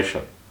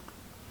salvation.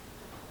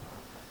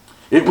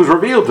 It was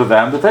revealed to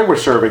them that they were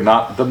serving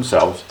not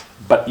themselves,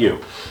 but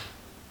you,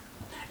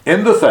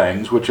 in the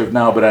things which have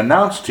now been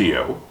announced to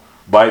you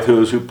by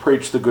those who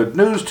preach the good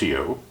news to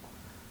you,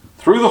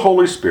 through the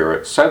Holy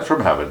Spirit sent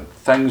from heaven,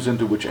 things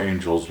into which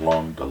angels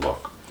long to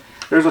look.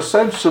 There's a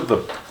sense of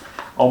the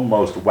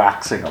almost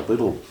waxing a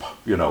little,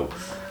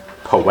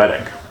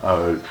 poetic,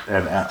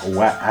 and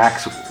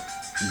acts.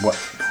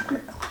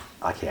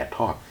 I can't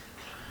talk.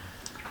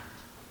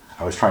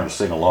 I was trying to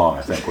sing along,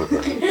 I think, with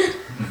it.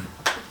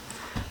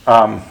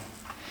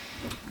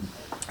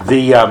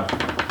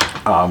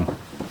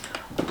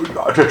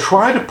 To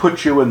try to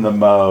put you in the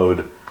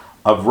mode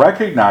of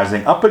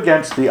recognizing up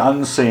against the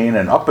unseen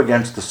and up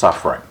against the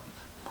suffering.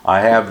 I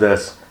have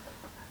this,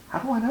 how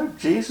do I know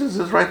Jesus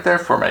is right there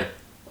for me?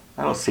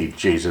 I don't see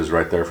Jesus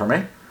right there for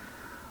me.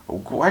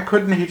 Why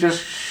couldn't he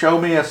just show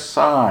me a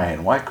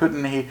sign? Why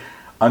couldn't he?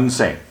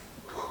 Unseen.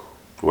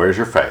 Where's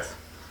your faith?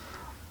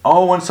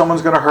 Oh, when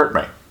someone's going to hurt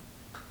me.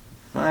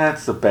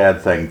 That's a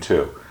bad thing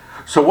too.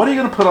 So what are you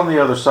going to put on the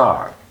other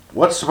side?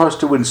 What's supposed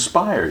to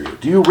inspire you?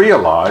 Do you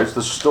realize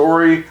the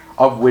story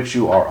of which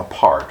you are a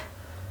part?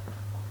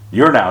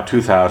 You're now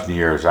 2,000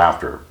 years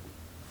after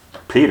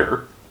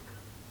Peter,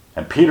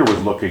 and Peter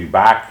was looking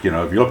back, if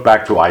you look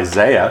back to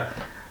Isaiah,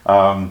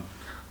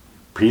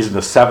 he's in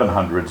the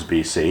 700s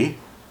BC,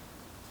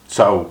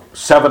 so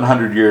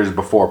 700 years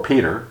before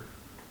Peter,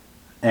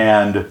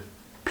 and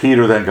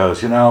Peter then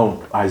goes,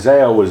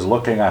 Isaiah was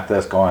looking at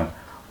this going,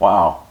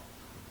 wow,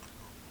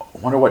 I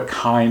wonder what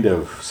kind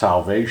of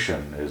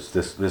salvation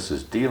this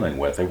is dealing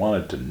with. They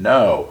wanted to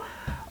know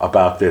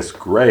about this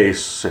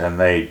grace,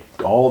 and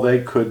all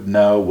they could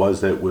know was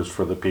that it was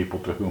for the people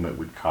to whom it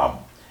would come.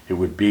 It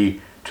would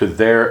be to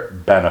their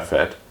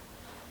benefit,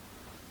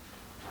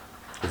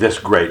 this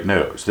great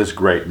news, this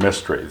great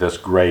mystery, this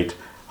great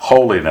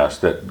holiness,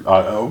 that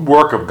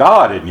work of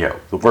God in you,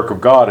 the work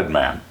of God in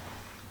man.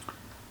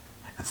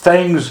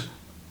 Things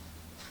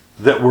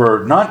that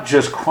were not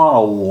just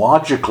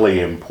chronologically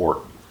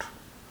important.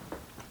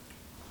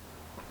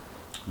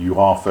 You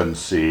often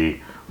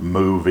see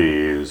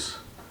movies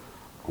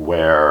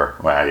where,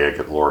 you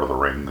get Lord of the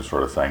Rings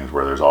sort of things,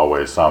 where there's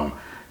always some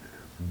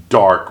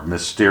dark,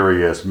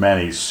 mysterious,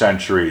 many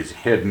centuries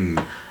hidden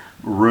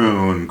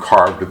rune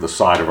carved at the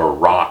side of a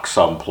rock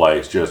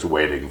someplace, just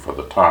waiting for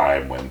the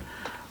time when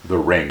the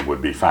ring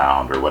would be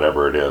found, or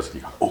whatever it is. And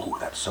you go, oh,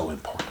 that's so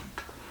important.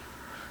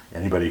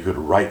 Anybody could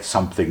write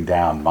something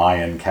down,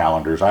 Mayan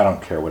calendars, I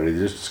don't care what it is.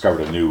 They just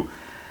discovered a new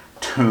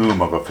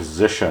tomb of a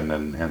physician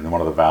in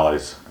one of the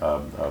valleys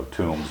of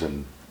tombs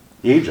in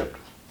Egypt.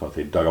 Thought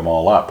they dug them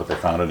all up, but they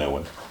found a new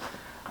one.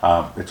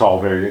 It's all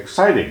very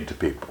exciting to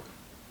people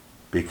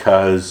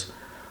because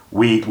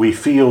we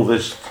feel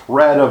this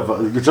thread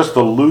of just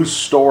the loose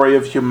story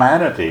of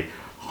humanity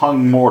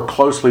hung more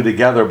closely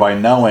together by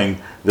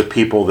knowing the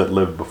people that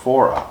lived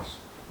before us.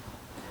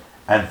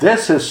 And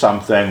this is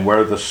something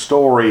where the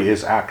story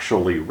is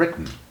actually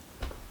written.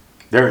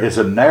 There is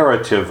a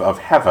narrative of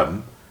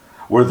heaven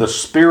where the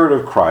Spirit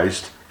of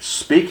Christ,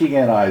 speaking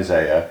in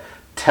Isaiah,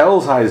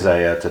 tells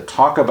Isaiah to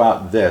talk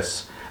about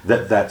this,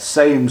 that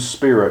same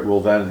Spirit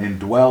will then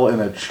indwell in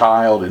a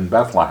child in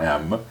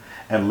Bethlehem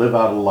and live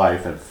out a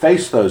life and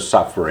face those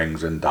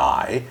sufferings and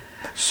die,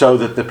 so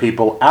that the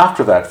people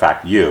after that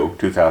fact, you,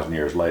 2,000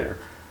 years later,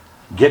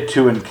 get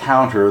to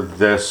encounter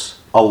this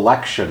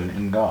election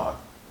in God.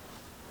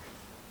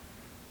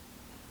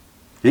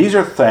 These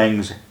are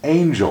things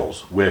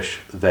angels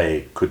wish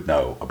they could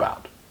know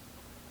about.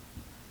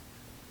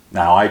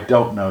 Now, I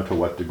don't know to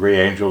what degree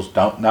angels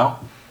don't know.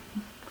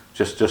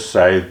 Just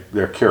say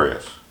they're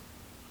curious.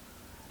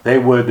 They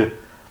would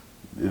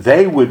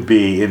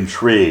be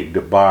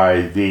intrigued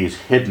by these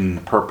hidden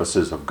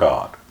purposes of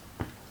God.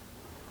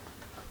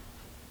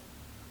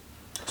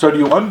 So do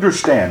you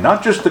understand,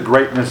 not just the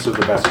greatness of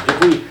the message?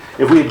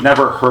 If we had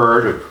never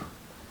heard of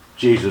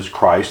Jesus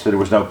Christ, that there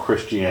was no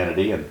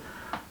Christianity, and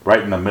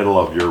right in the middle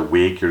of your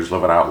week, you're just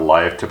living out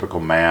life,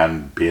 typical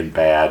man, being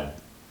bad,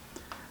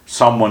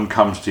 someone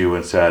comes to you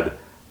and said,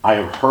 I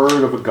have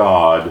heard of a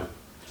God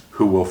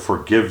who will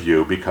forgive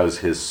you because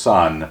his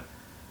son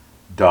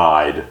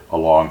died a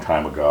long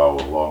time ago,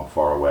 a long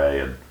far away,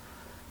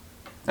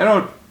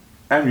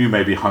 and you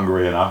may be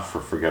hungry enough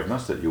for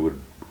forgiveness that you would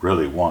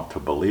really want to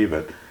believe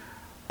it.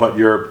 But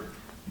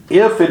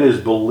if it is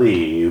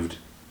believed,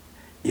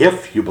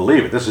 if you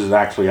believe it, this is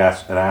actually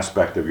an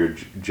aspect of your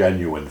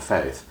genuine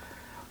faith.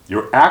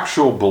 Your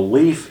actual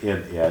belief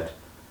in it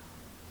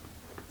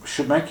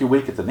should make you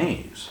weak at the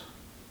knees.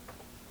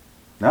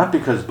 Not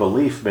because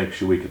belief makes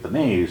you weak at the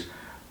knees,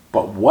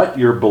 but what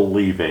you're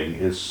believing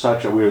is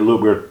such a... We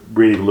were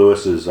reading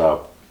Lewis's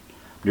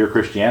Mere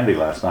Christianity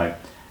last night,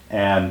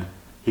 and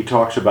he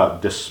talks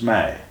about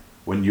dismay.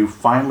 When you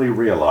finally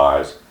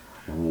realize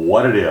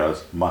what it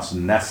is must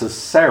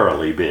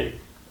necessarily be.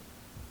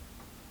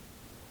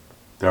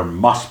 There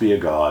must be a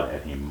God,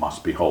 and he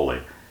must be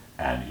holy,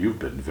 and you've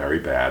been very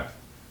bad.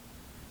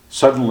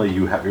 Suddenly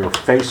you're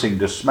facing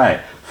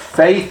dismay.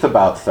 Faith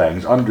about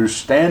things,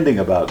 understanding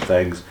about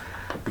things,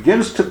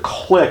 begins to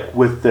click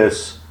with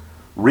this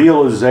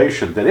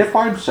realization that if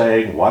I'm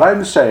saying what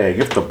I'm saying,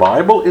 if the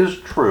Bible is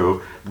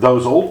true,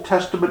 those Old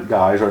Testament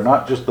guys are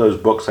not just those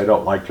books I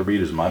don't like to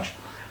read as much.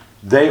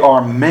 They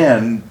are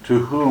men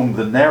to whom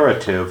the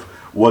narrative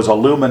was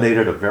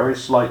illuminated a very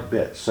slight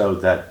bit so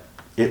that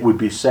it would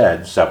be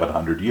said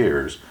 700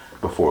 years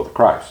before the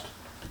Christ.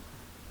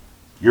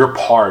 You're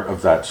part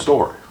of that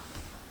story.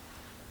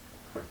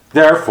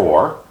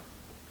 Therefore,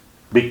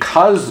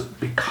 because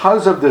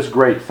of this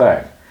great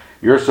thing,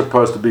 you're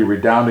supposed to be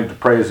redounding to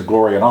praise and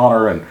glory and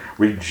honor and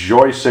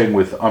rejoicing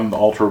with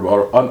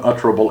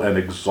unutterable and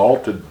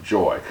exalted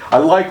joy. I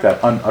like that,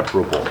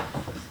 unutterable.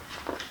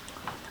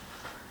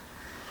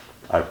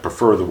 I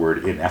prefer the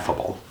word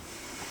ineffable,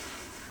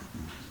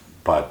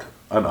 but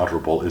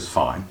unutterable is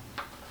fine.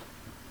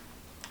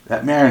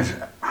 That means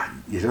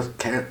you just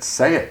can't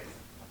say it.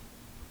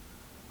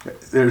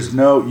 There's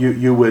no,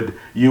 you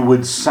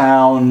would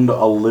sound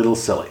a little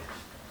silly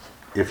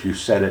if you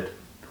said it,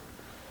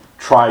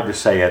 tried to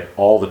say it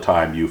all the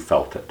time you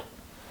felt it.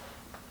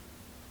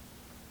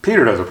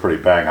 Peter does a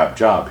pretty bang-up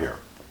job here.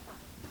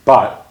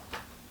 But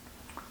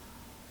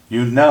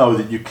you know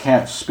that you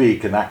can't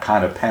speak in that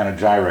kind of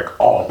panegyric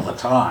all the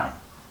time.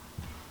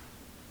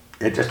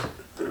 It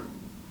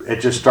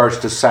just starts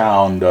to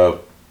sound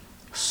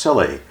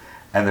silly,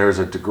 and there's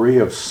a degree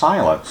of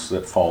silence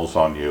that falls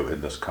on you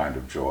in this kind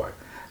of joy.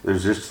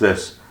 There's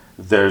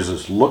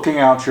this looking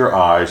out your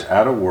eyes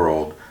at a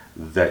world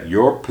that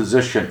your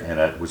position in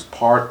it was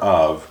part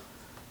of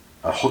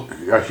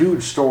a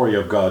huge story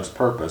of God's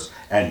purpose,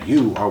 and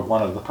you are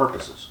one of the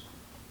purposes.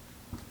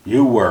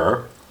 You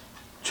were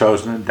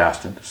chosen and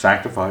destined,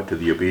 sanctified to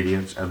the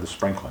obedience and the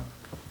sprinkling.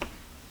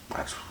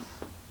 That's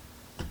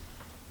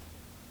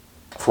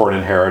for an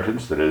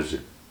inheritance that is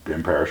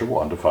imperishable,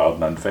 undefiled,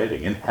 and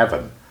unfading in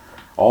heaven.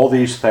 All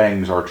these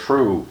things are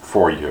true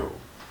for you.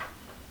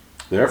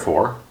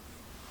 Therefore,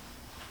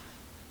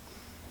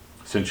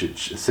 since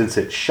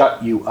it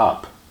shut you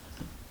up,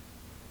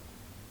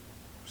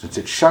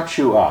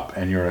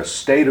 and you're in a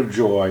state of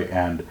joy,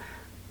 and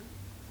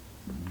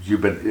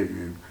you've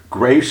been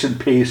grace and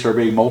peace are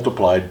being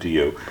multiplied to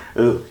you.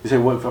 You say,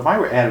 well, if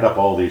I added up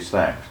all these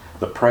things,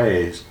 the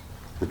praise,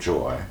 the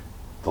joy,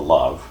 the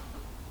love,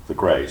 the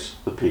grace,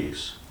 the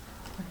peace,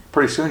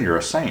 pretty soon you're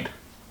a saint.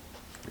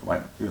 You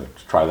might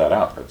try that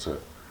out.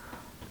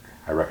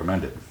 I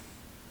recommend it.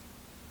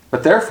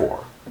 But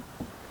therefore,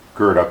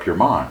 gird up your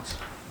minds.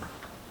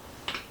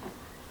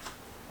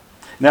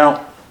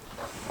 Now,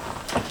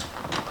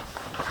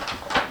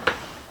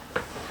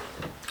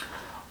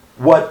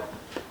 what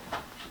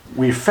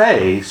we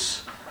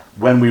face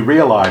when we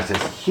realize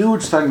this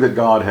huge thing that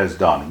God has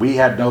done, we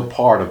had no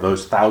part of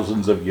those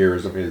thousands of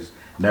years of his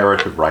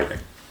narrative writing,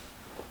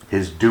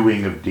 his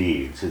doing of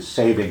deeds, his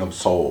saving of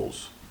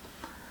souls.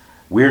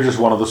 We're just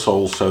one of the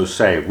souls so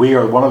saved. We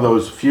are one of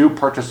those few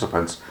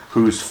participants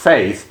whose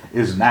faith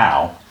is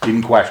now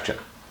in question.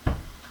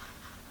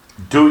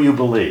 Do you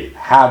believe?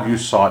 Have you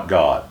sought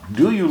God?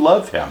 Do you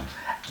love him?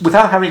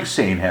 Without having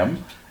seen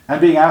him and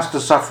being asked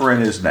to suffer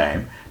in his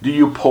name, do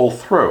you pull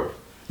through?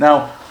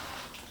 Now,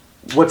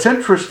 what's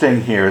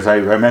interesting here, as I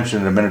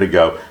mentioned a minute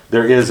ago,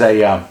 there is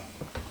a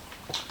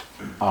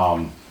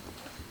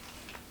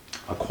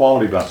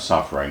quality about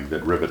suffering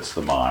that rivets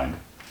the mind,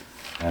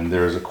 and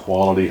there's a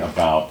quality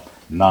about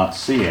not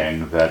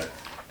seeing that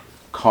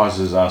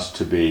causes us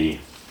to be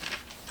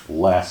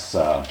less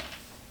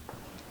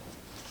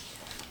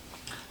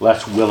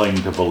less willing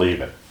to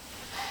believe it.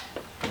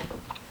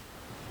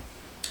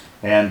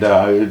 And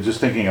I was just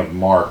thinking of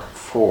Mark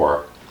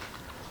 4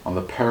 on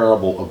the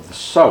parable of the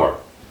sower.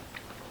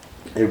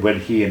 And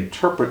when he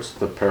interprets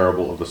the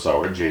parable of the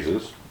sower,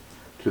 Jesus,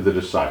 to the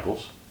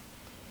disciples,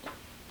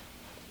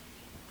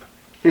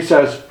 he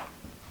says,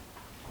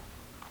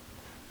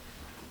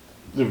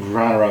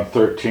 around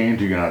 13,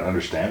 do you not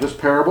understand this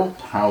parable?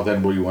 How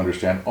then will you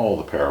understand all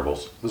the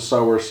parables? The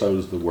sower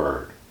sows the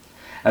word.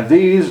 And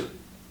these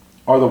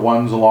are the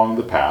ones along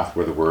the path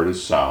where the word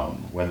is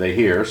sown. When they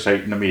hear,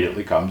 Satan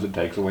immediately comes and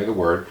takes away the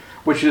word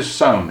which is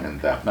sown in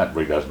them. That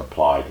really doesn't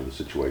apply to the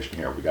situation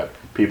here. We've got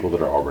people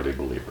that are already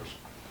believers.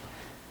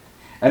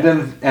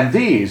 And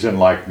these, in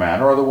like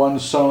manner, are the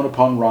ones sown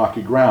upon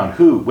rocky ground,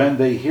 who, when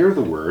they hear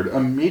the word,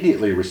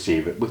 immediately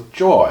receive it with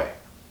joy.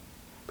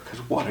 Because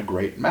what a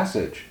great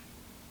message.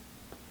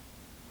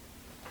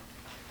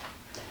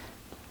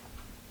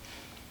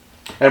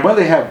 And when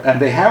they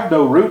have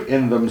no root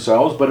in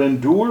themselves, but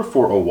endure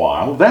for a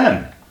while,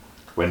 then,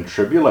 when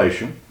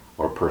tribulation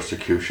or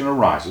persecution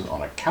arises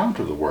on account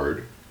of the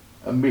word,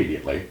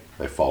 immediately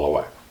they fall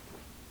away.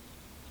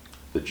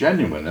 The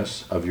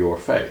genuineness of your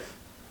faith.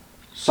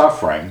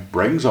 Suffering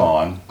brings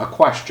on a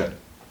question.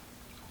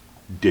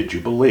 Did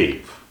you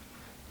believe?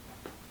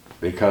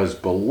 Because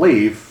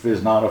belief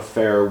is not a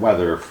fair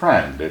weather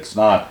friend. It's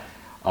not,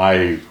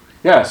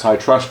 yes, I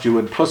trust you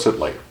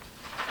implicitly.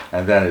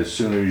 And then as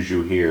soon as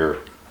you hear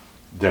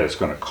that it's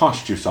going to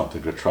cost you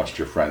something to trust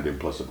your friend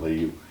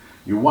implicitly,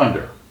 you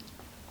wonder.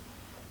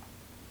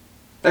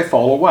 They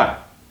fall away.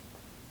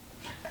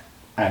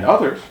 And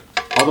others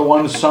are the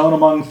ones sown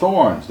among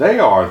thorns. They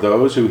are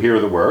those who hear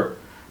the word,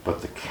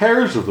 but the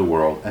cares of the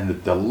world and the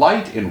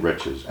delight in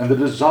riches and the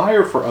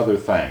desire for other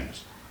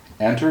things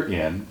enter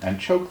in and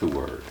choke the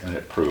word, and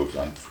it proves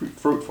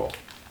unfruitful.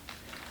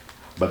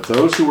 But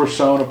those who were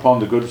sown upon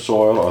the good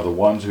soil are the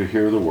ones who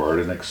hear the word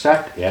and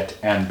accept it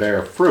and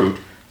bear fruit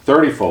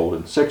 30-fold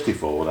and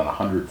 60-fold and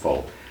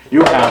 100-fold.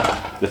 You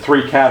have the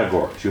three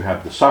categories. You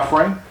have the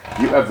suffering,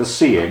 you have the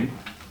seeing,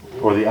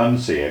 or the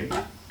unseeing,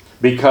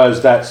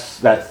 because that's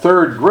that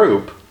third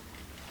group,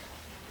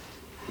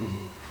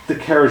 the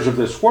cares of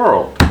this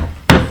world,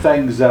 the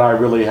things that I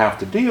really have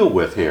to deal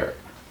with here.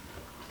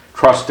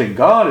 Trusting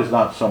God is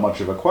not so much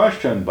of a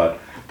question, but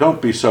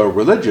don't be so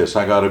religious.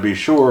 I got to be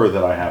sure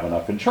that I have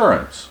enough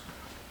insurance.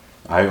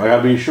 I got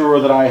to be sure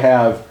that I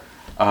have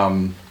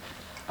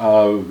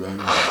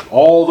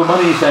all the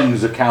money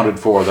things accounted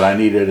for that I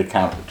needed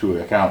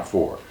to account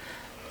for.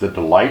 The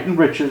delight in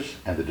riches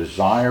and the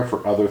desire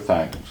for other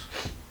things.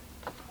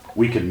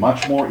 We can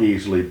much more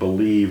easily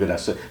believe in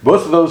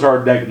both of those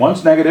are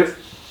one's negative,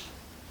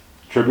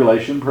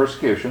 tribulation,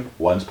 persecution.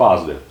 One's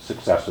positive,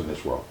 success in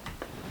this world.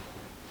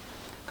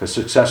 Because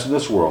success in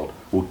this world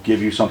will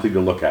give you something to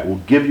look at, will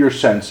give your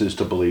senses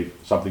to believe,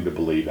 something to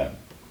believe in.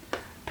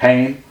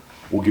 Pain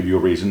will give you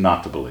a reason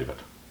not to believe it.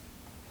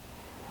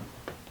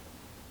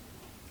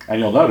 And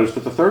you'll notice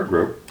that the third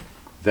group,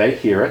 they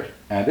hear it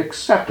and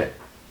accept it.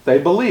 They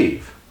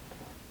believe.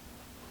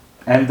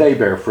 And they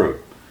bear fruit.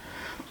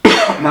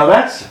 Now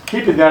that's,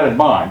 keeping that in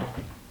mind,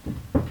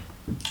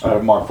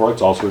 Mark 4,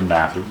 it's also in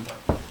Matthew.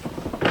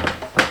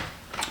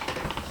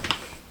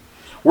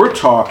 We're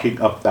talking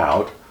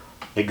about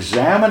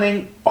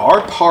examining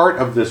our part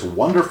of this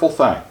wonderful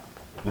thing,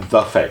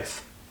 the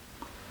faith.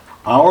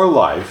 Our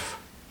life,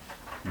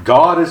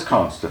 God is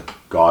constant.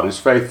 God is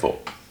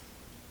faithful.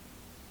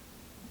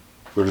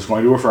 We're just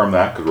going to affirm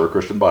that because we're a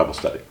Christian Bible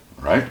study,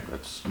 right?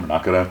 We're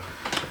not going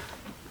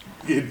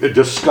to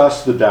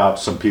discuss the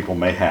doubts some people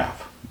may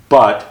have.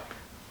 But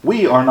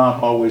we are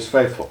not always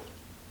faithful.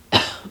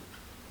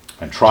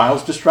 And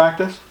trials distract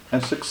us,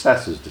 and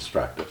successes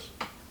distract us.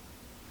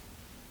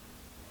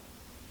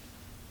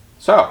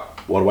 So,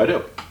 what do I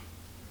do?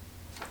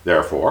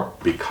 Therefore,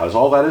 because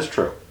all that is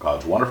true,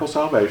 God's wonderful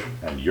salvation,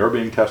 and you're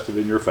being tested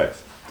in your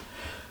faith,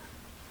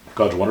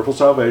 God's wonderful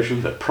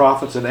salvation that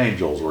prophets and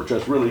angels were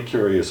just really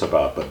curious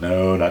about, but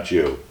no, not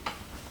you.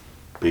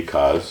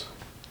 Because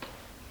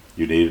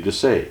you needed to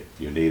see.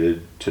 You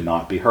needed to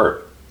not be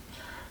hurt.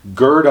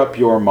 Gird up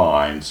your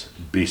minds,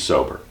 be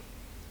sober.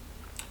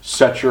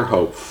 Set your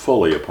hope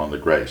fully upon the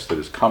grace that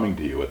is coming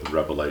to you at the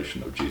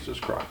revelation of Jesus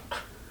Christ.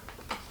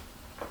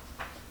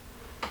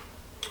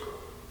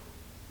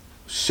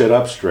 Sit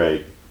up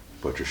straight,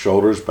 put your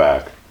shoulders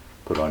back,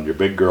 put on your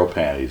big girl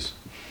panties,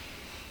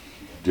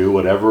 do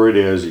whatever it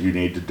is that you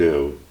need to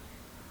do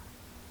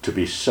to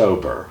be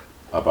sober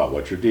about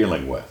what you're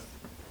dealing with.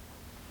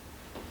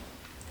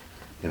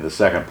 In the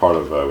second part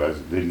of, I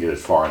didn't get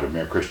as far into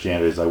mere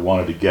Christianity as I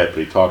wanted to get, but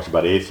he talks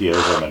about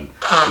atheism and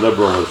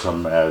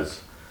liberalism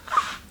as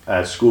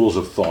schools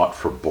of thought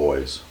for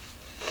boys.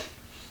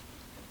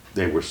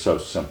 They were so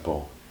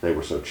simple. They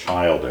were so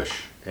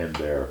childish in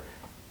their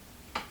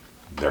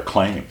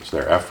claims,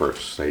 their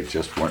efforts. They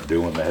just weren't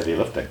doing the heavy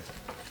lifting.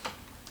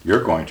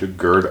 You're going to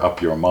gird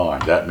up your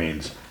mind. That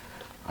means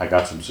I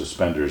got some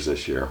suspenders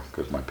this year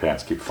because my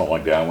pants keep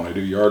falling down when I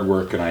do yard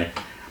work, and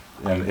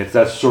it's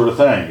that sort of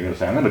thing. You're going to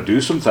say, I'm going to do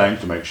some things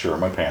to make sure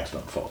my pants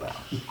don't fall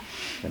down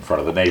in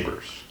front of the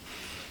neighbors.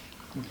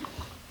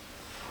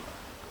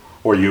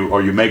 Or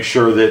you make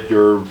sure that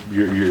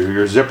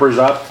your zipper's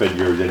up and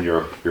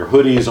your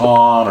hoodie's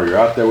on, or you're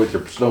out there with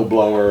your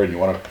snowblower and you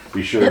want to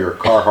be sure your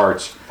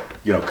Carhartts,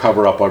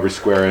 cover up every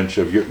square inch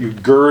of you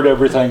gird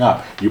everything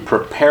up. You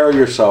prepare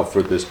yourself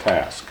for this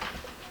task.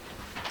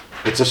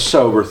 It's a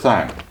sober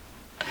thing.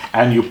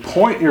 And you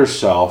point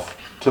yourself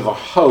to the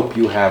hope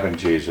you have in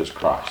Jesus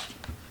Christ.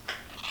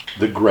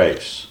 The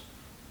grace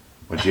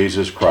when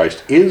Jesus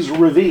Christ is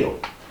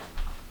revealed.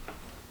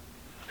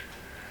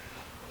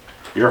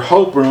 Your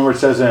hope, remember it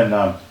says in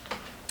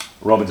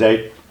Romans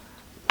 8,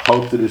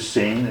 hope that is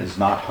seen is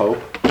not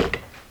hope.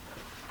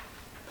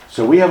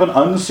 So we have an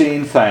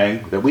unseen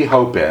thing that we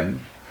hope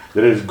in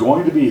that is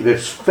going to be,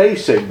 that's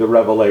facing the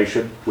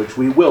revelation which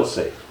we will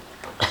see.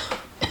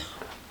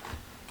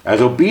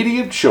 As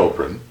obedient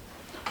children,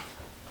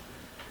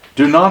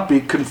 do not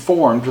be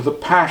conformed to the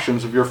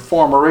passions of your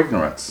former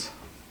ignorance.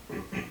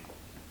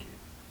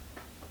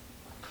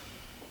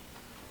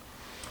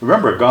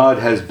 Remember, God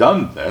has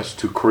done this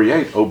to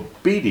create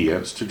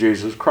obedience to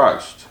Jesus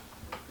Christ.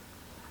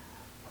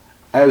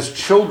 As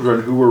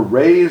children who were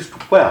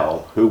raised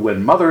well, who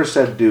when mother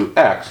said do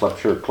X, I'm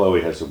sure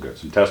Chloe has some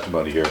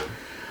testimony here,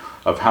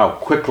 of how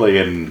quickly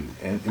and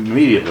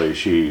immediately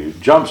she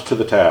jumps to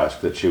the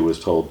task that she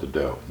was told to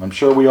do. I'm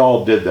sure we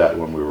all did that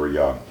when we were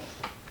young.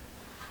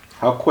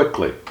 How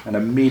quickly and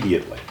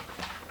immediately.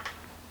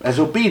 As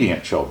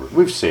obedient children,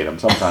 we've seen them.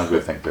 Sometimes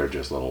we think they're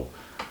just little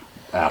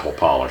apple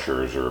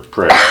polishers or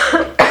pricks.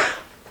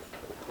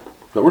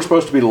 But we're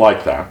supposed to be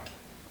like that.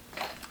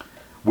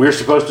 We're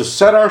supposed to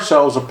set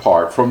ourselves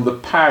apart from the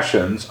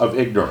passions of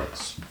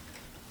ignorance.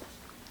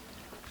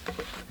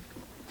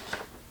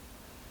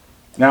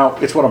 Now,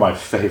 it's one of my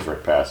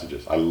favorite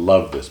passages. I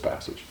love this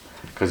passage.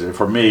 Because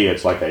for me,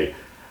 it's like a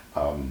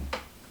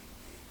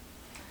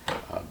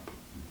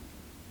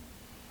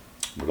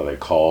what are they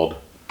called?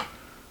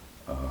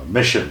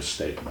 Mission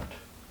statement.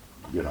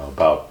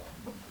 About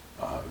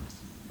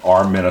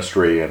our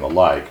ministry and the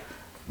like.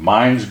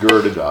 Minds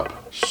girded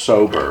up,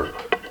 sober,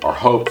 our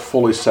hope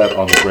fully set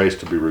on the grace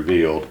to be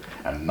revealed,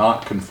 and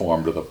not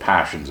conformed to the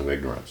passions of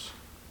ignorance.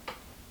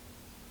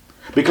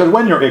 Because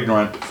when you're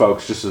ignorant,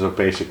 folks, just as a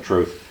basic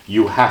truth,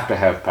 you have to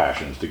have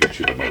passions to get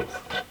you to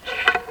move.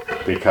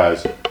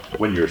 Because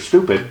when you're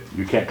stupid,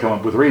 you can't come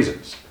up with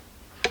reasons.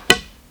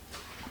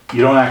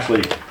 You don't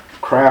actually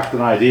craft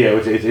an idea.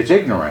 It's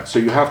ignorance. So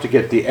you have to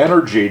get the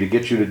energy to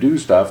get you to do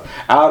stuff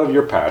out of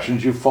your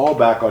passions. You fall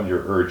back on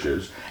your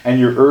urges, and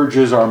your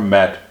urges are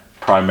met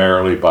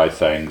primarily by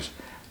things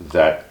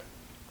that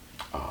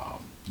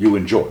you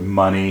enjoy.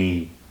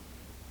 Money,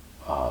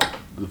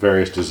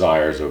 various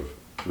desires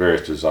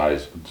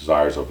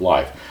of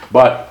life.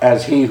 But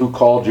as he who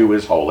called you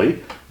is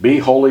holy, be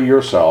holy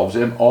yourselves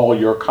in all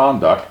your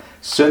conduct,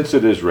 since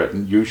it is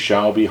written, you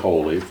shall be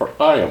holy, for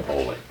I am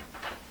holy.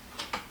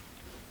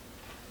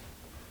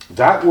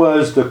 That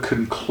was the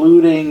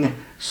concluding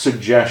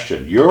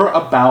suggestion. You're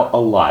about a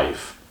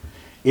life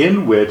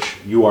in which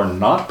you are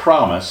not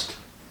promised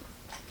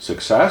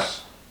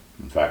success.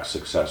 In fact,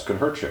 success could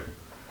hurt you.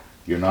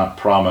 You're not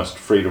promised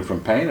freedom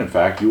from pain. In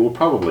fact, you will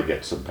probably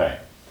get some pain.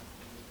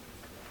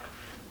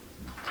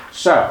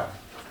 So,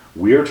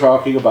 we're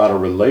talking about a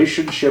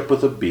relationship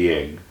with a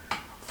being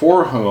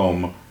for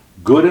whom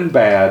good and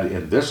bad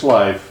in this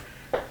life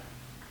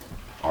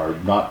are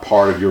not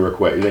part of your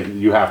equation.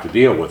 You have to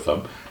deal with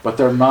them, but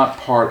they're not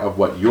part of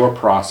what you're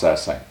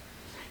processing.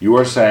 You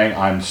are saying,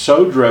 I'm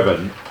so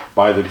driven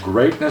by the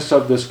greatness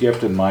of this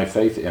gift and my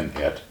faith in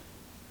it,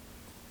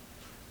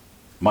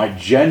 my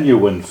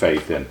genuine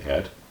faith in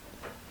it,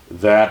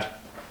 that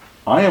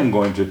I am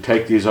going to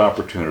take these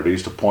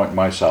opportunities to point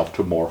myself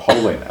to more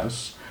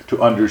holiness,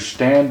 to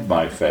understand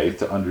my faith,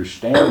 to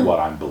understand what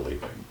I'm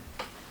believing.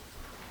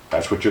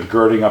 That's what you're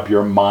girding up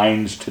your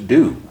minds to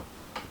do.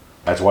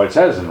 That's why it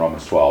says in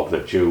Romans 12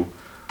 that you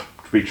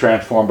be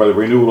transformed by the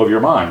renewal of your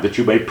mind, that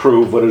you may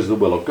prove what is the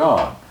will of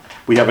God.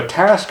 We have a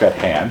task at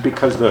hand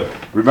because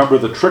remember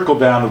the trickle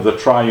down of the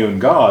triune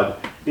God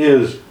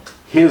is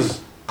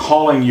his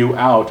calling you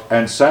out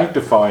and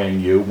sanctifying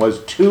you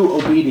was to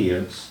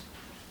obedience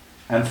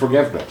and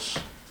forgiveness.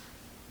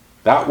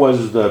 That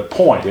was the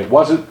point. It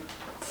wasn't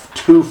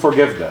to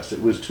forgiveness.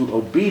 It was to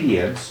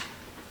obedience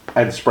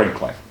and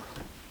sprinkling.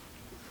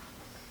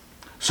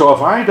 So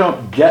if I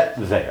don't get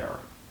there,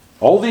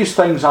 all these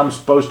things I'm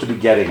supposed to be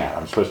getting at.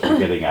 I'm supposed to be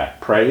getting at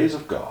praise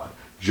of God,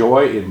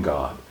 joy in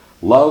God,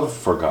 love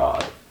for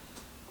God.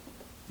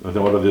 And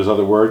then what are those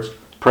other words?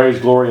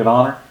 Praise, glory, and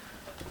honor.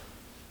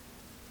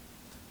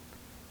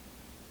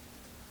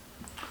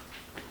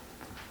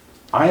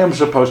 I am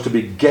supposed to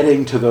be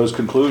getting to those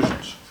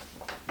conclusions.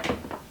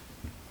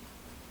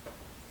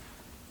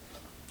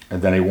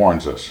 And then he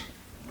warns us,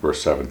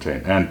 verse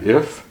 17, and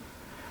if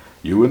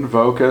you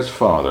invoke as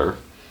Father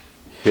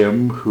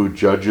him who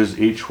judges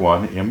each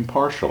one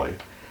impartially,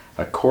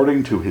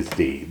 according to his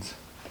deeds,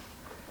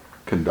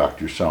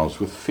 conduct yourselves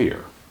with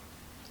fear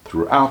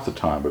throughout the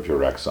time of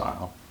your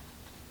exile.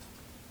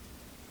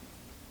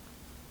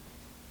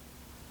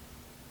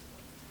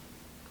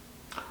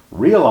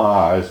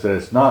 realize that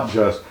it's not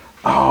just,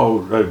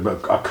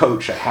 a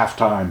coach at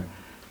halftime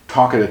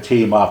talking a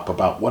team up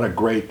about what a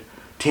great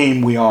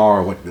team we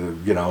are. What, it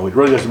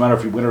really doesn't matter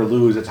if you win or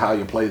lose. It's how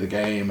you play the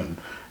game.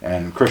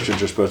 And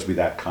Christians are supposed to be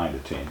that kind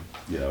of team.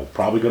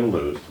 Probably going to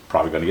lose.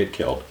 Probably going to get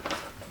killed.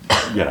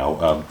 We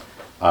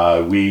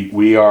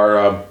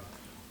are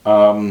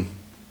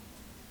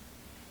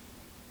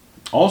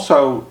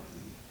also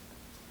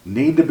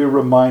need to be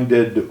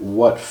reminded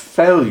what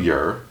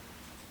failure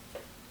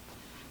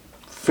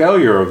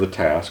of the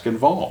task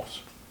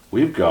involves.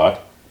 We've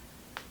got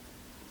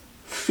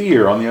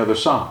fear on the other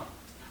side.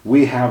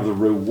 We have the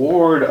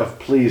reward of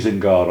pleasing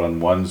God on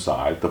one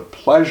side, the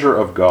pleasure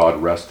of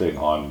God resting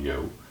on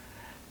you,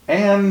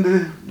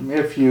 and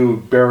if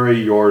you bury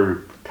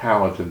your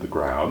talent in the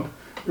ground,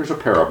 there's a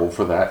parable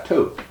for that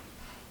too.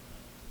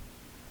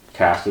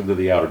 Cast into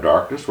the outer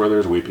darkness where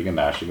there's weeping and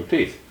gnashing of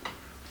teeth.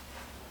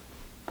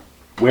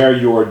 Where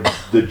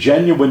the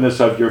genuineness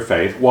of your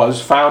faith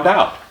was found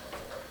out.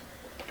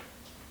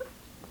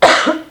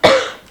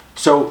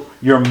 So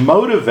you're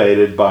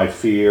motivated by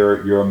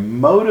fear, you're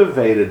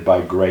motivated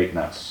by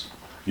greatness,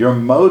 you're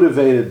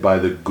motivated by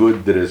the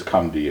good that has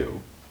come to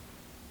you.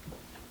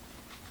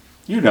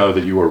 You know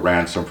that you were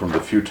ransomed from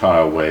the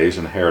futile ways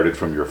inherited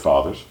from your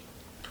fathers,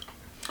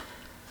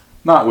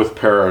 not with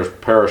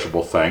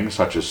perishable things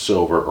such as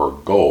silver or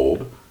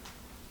gold,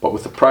 but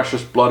with the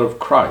precious blood of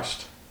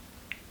Christ.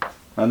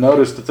 Now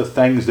notice that the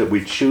things that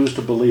we choose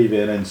to believe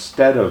in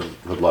instead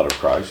of the blood of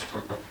Christ,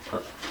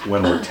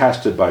 when we're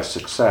tested by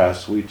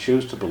success, we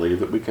choose to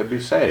believe that we can be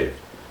saved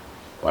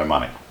by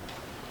money.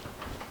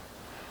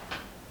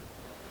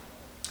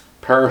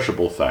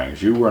 Perishable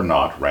things, you were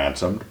not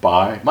ransomed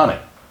by money.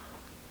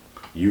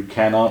 You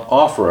cannot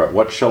offer it.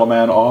 What shall a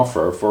man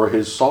offer for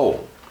his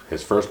soul?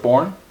 His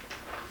firstborn?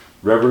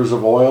 Rivers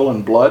of oil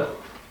and blood?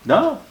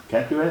 No,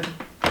 can't do anything.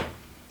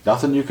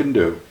 Nothing you can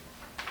do.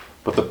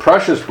 But the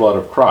precious blood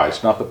of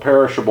Christ, not the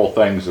perishable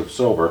things of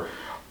silver,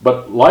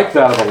 but like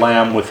that of a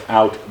lamb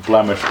without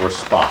blemish or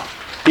spot.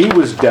 He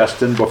was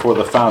destined before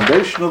the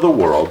foundation of the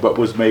world, but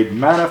was made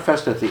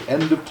manifest at the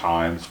end of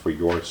times for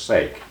your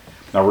sake.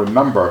 Now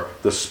remember,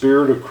 the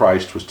Spirit of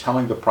Christ was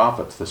telling the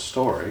prophets this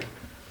story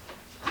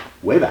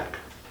way back,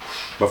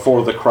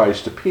 before the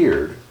Christ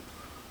appeared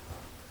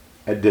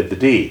and did the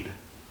deed.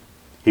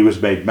 He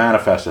was made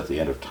manifest at the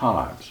end of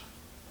times.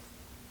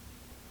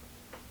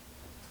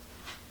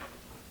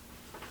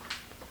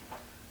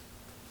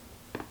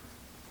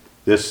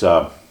 This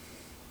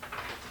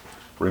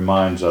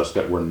reminds us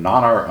that we're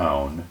not our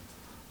own.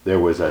 There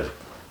was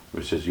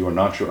which says, you are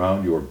not your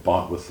own, you are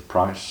bought with the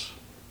price.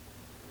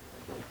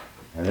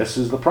 And this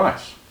is the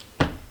price.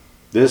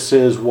 This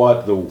is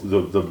what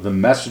the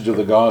message of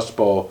the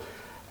gospel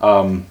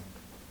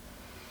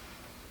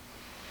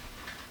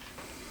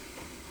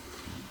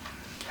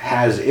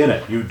has in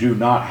it. You do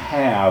not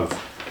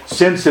have,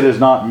 since it is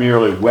not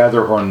merely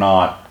whether or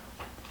not,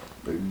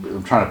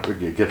 I'm trying to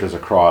get this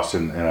across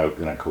in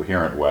a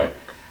coherent way.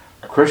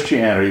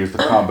 Christianity is the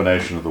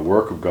combination of the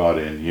work of God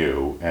in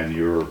you and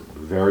your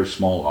very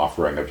small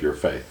offering of your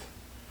faith.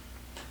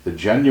 The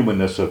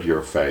genuineness of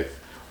your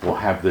faith will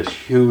have this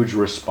huge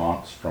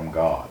response from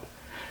God.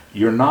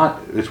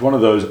 It's one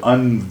of those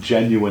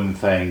ungenuine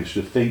things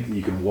to think that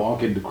you can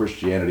walk into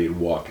Christianity and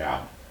walk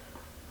out.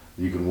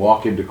 You can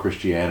walk into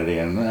Christianity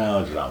and,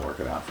 no, it's not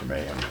working out for me,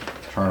 and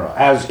turn around.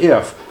 As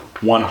if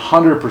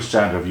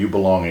 100% of you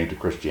belonging to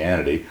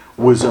Christianity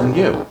was in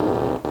you.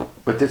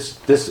 But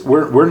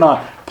we're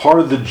not, part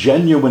of the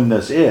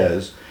genuineness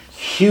is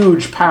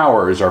huge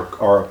powers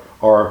are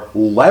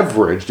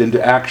leveraged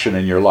into action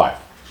in your life.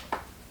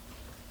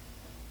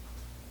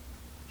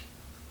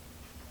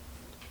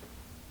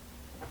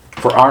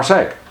 For our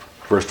sake.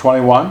 Verse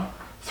 21,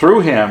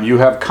 through him you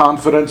have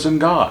confidence in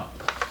God.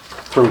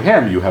 Through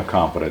him you have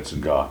confidence in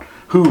God,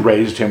 who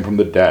raised him from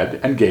the dead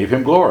and gave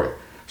him glory,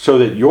 so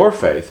that your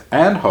faith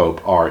and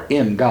hope are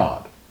in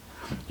God.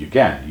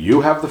 Again,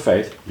 you have the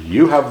faith,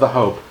 you have the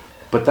hope,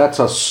 but that's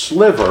a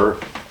sliver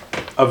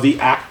of the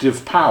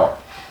active power.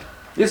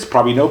 It's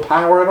probably no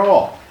power at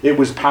all. It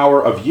was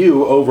power of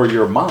you over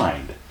your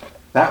mind.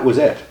 That was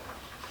it.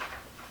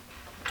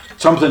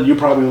 Something you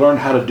probably learned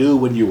how to do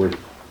when you were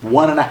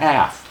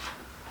 1.5.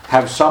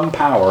 Have some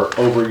power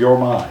over your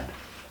mind.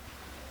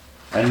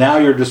 And now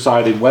you're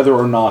deciding whether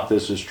or not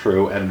this is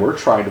true, and we're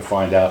trying to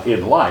find out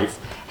in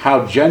life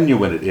how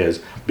genuine it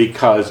is,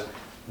 because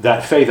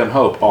that faith and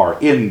hope are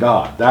in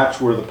God. That's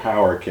where the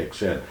power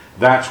kicks in.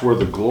 That's where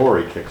the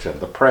glory kicks in,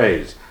 the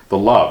praise, the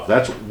love.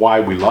 That's why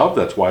we love,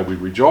 that's why we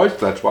rejoice,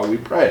 that's why we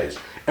praise.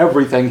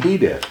 Everything he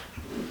did,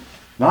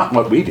 not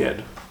what we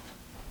did.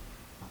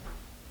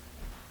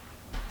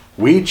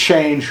 We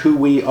change who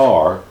we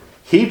are.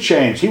 He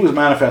was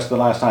manifest the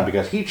last time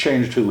because he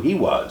changed who he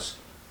was.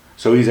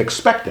 So he's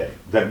expecting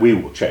that we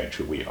will change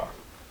who we are.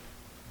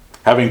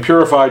 Having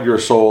purified your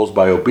souls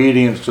by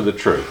obedience to the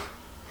truth,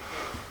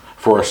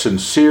 for a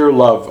sincere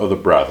love of the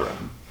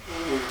brethren,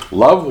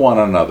 love one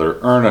another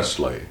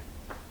earnestly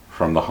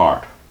from the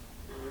heart.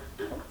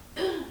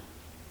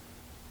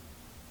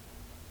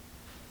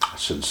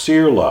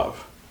 sincere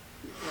love.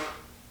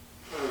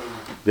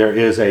 There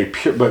is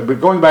but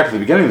going back to the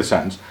beginning of the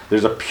sentence,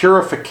 there's a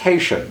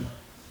purification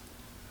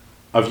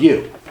of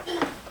you.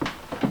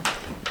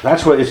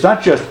 That's what, it's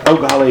not just, oh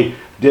golly,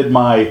 did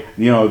my,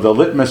 the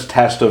litmus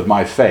test of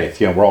my faith.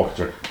 We're all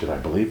concerned, did I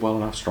believe well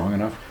enough, strong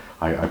enough?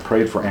 I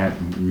prayed for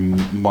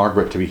Aunt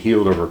Margaret to be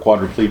healed of her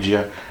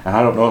quadriplegia, and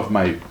I don't know if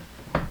my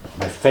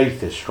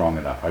faith is strong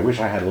enough. I wish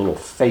I had a little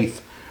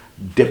faith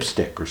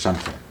dipstick or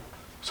something,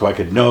 so I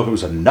could know if it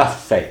was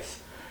enough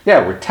faith.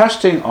 Yeah, we're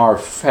testing our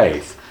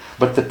faith,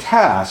 but the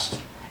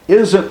test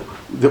isn't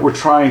that we're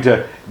trying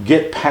to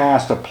get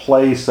past a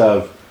place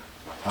of,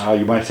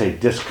 you might say,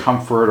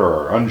 discomfort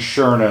or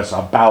unsureness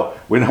about,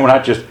 we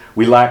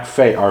lack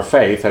our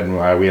faith,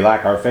 and we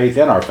lack our faith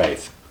in our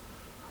faith.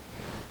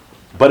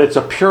 But it's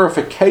a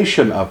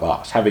purification of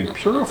us, having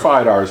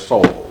purified our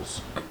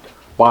souls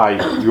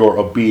by your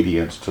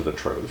obedience to the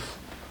truth.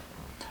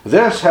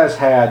 This has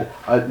had,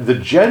 the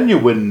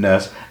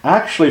genuineness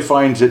actually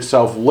finds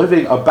itself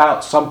living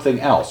about something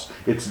else.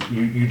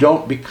 You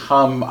don't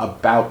become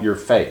about your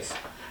faith.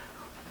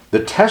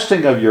 The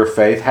testing of your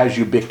faith has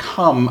you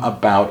become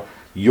about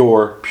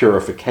your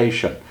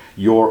purification,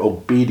 your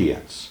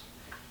obedience,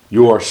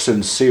 your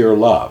sincere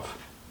love.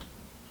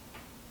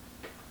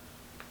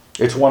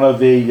 It's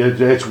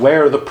it's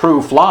where the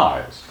proof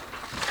lies.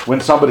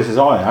 When somebody says,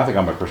 oh, I think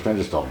I'm a Christian, I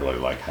just don't really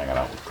like hanging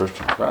out with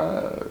Christians.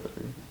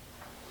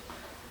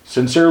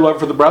 Sincere love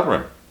for the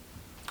brethren,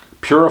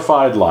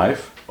 purified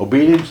life,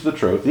 obedience to the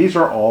truth, these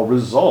are all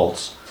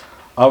results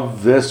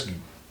of this,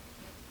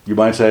 you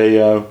might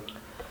say,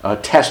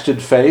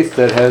 tested faith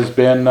that has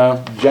been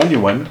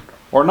genuine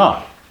or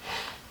not.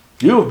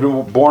 You have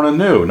been born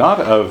anew, not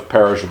of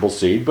perishable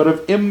seed, but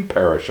of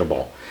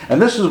imperishable. And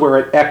this is where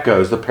it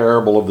echoes the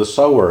parable of the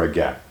sower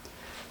again.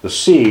 The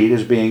seed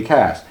is being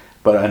cast.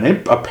 But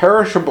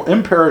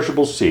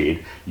imperishable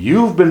seed,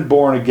 you've been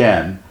born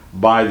again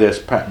by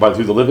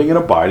through the living and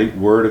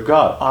abiding Word of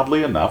God.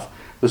 Oddly enough,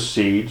 the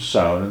seed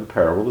sown in the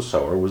parable of the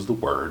sower was the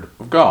Word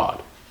of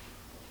God.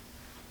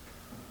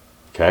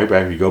 Okay,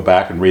 if you go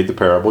back and read the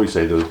parable, you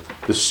say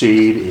the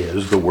seed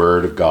is the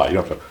Word of God. You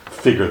don't have to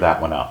figure that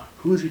one out.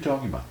 Who is he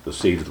talking about? The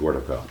seed is the Word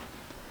of God.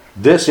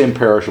 This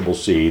imperishable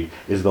seed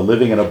is the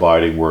living and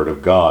abiding Word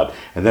of God.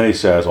 And then he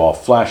says, all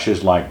flesh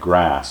is like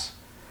grass,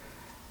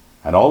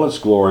 and all its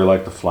glory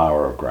like the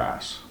flower of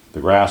grass. The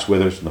grass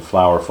withers and the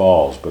flower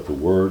falls, but the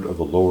word of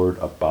the Lord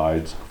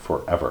abides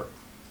forever.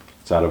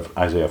 It's out of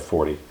Isaiah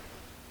 40.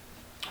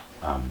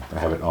 I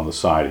have it on the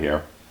side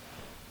here.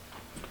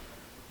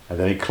 And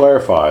then he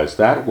clarifies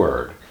that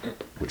word,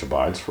 which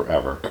abides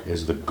forever,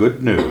 is the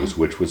good news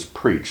which was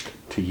preached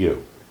to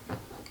you,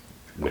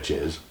 which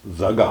is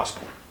the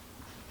gospel.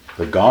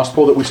 The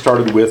gospel that we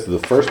started with, the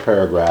first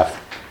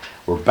paragraph,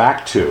 we're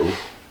back to,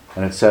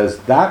 and it says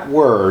that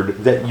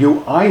word that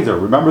you either,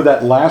 remember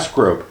that last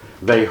group,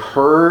 they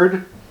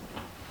heard,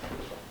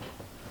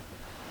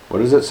 what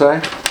does it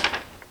say?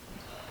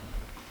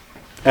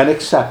 And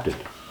accepted.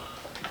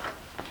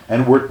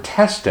 And we're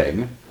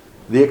testing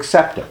the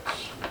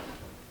acceptance.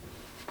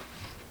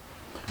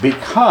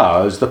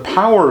 Because the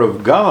power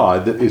of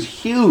God that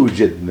is huge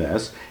in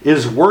this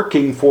is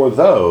working for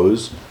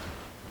those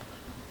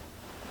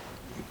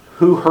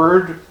who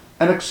heard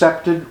and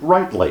accepted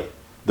rightly.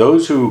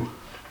 Those who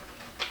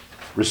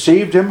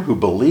received him, who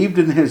believed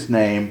in his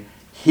name,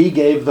 he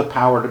gave the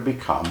power to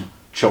become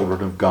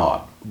children of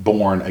God,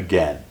 born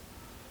again.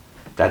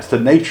 That's the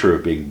nature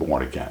of being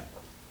born again.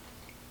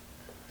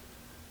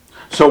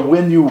 So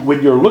when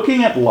you're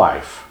looking at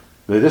life,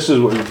 this is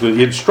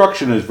the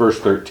instruction is verse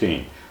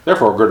 13.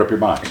 Therefore, gird up your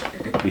minds,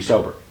 be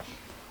sober.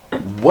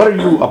 What are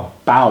you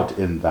about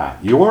in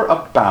that? You're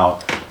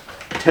about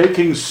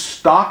taking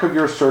stock of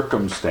your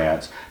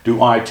circumstance.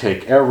 Do I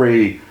take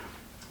every,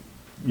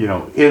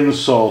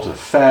 insult,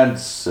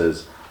 offense,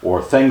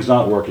 or things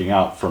not working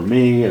out for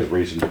me as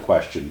reason to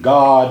question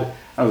God?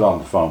 I was on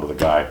the phone with a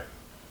guy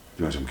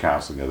doing some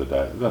counseling the other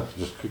day. That's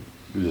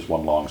just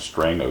one long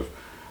string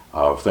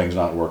of things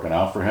not working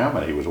out for him,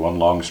 and he was one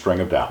long string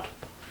of doubt.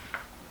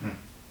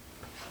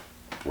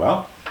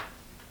 Well,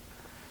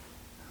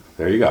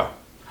 there you go.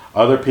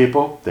 Other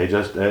people, they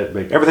just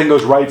everything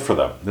goes right for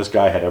them. This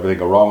guy had everything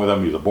go wrong with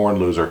him. He's a born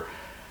loser.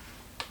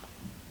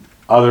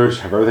 Others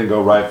have everything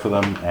go right for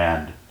them,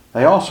 and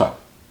they also,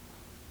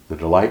 the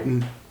delight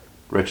in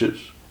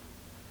riches,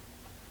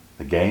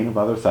 the gain of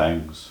other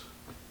things,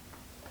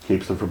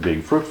 keeps them from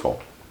being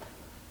fruitful.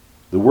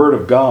 The Word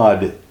of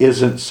God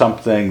isn't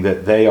something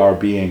that they are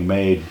being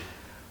made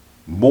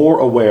more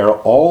aware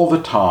all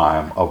the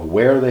time of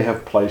where they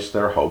have placed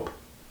their hope.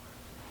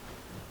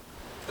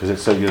 Because it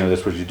said,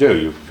 that's what you do.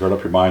 You gird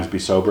up your minds, be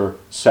sober,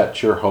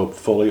 set your hope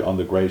fully on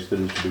the grace that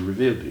is to be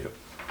revealed to you.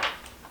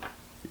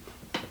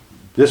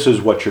 This is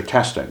what you're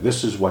testing.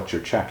 This is what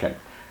you're checking.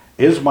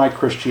 Is my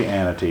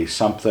Christianity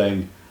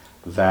something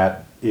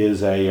that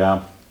is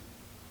a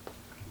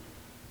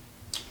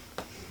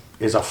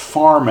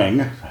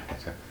farming,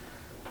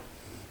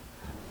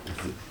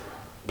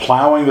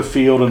 plowing the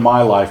field in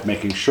my life,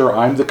 making sure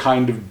I'm the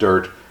kind of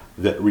dirt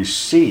that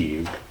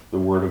received the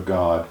Word of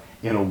God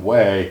in a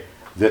way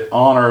that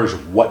honors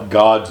what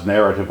God's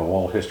narrative of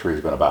all history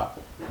has been about?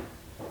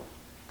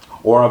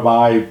 Or am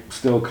I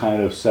still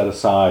kind of set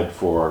aside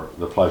for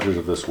the pleasures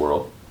of this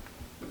world?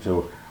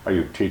 So are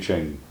you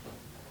teaching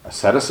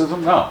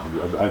asceticism? No.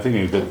 I'm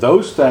thinking that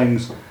those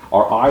things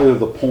are either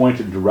the point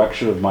and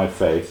direction of my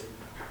faith,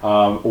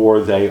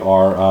 or they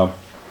are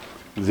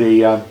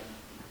the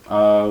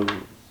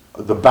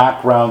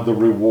background, the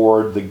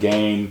reward, the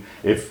gain.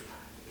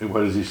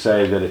 What does he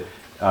say that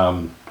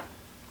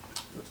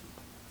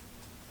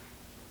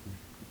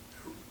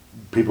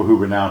people who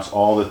renounce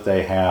all that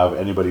they have,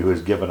 anybody who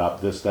has given up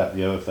this, that, and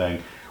the other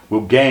thing,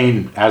 will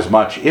gain as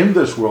much in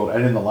this world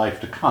and in the life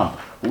to come.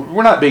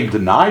 We're not being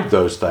denied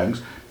those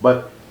things,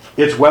 but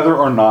it's whether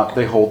or not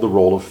they hold the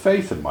role of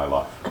faith in my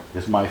life.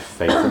 Is my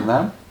faith in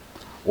them?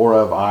 Or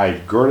have I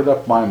girded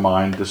up my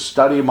mind to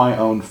study my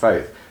own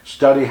faith,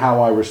 study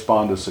how I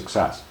respond to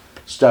success,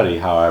 study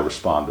how I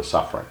respond to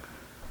suffering?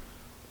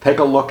 Take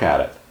a look at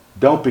it.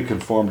 Don't be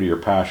conformed to your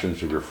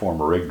passions of your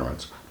former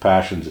ignorance.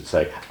 Passions that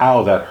say,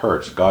 ow, that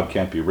hurts, God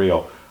can't be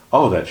real.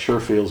 Oh, that sure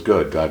feels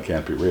good, God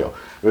can't be real.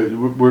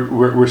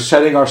 We're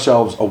setting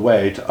ourselves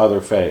away to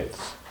other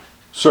faiths,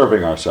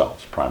 serving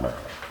ourselves primarily.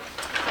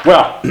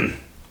 Well,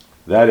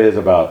 that is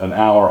about an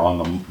hour on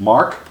the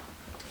mark.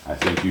 I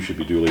think you should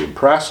be duly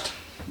impressed.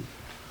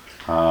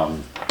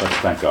 Let's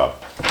thank God.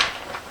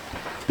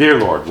 Dear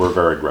Lord, we're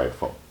very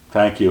grateful.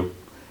 Thank you.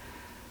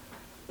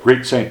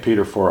 Greet St.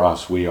 Peter for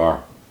us. We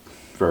are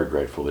very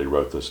grateful that he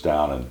wrote this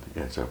down, and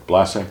it's a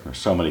blessing. There's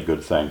so many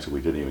good things that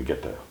we didn't even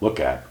get to look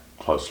at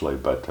closely,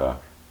 but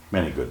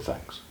many good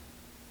things.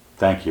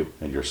 Thank you.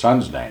 In your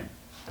Son's name,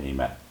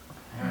 amen.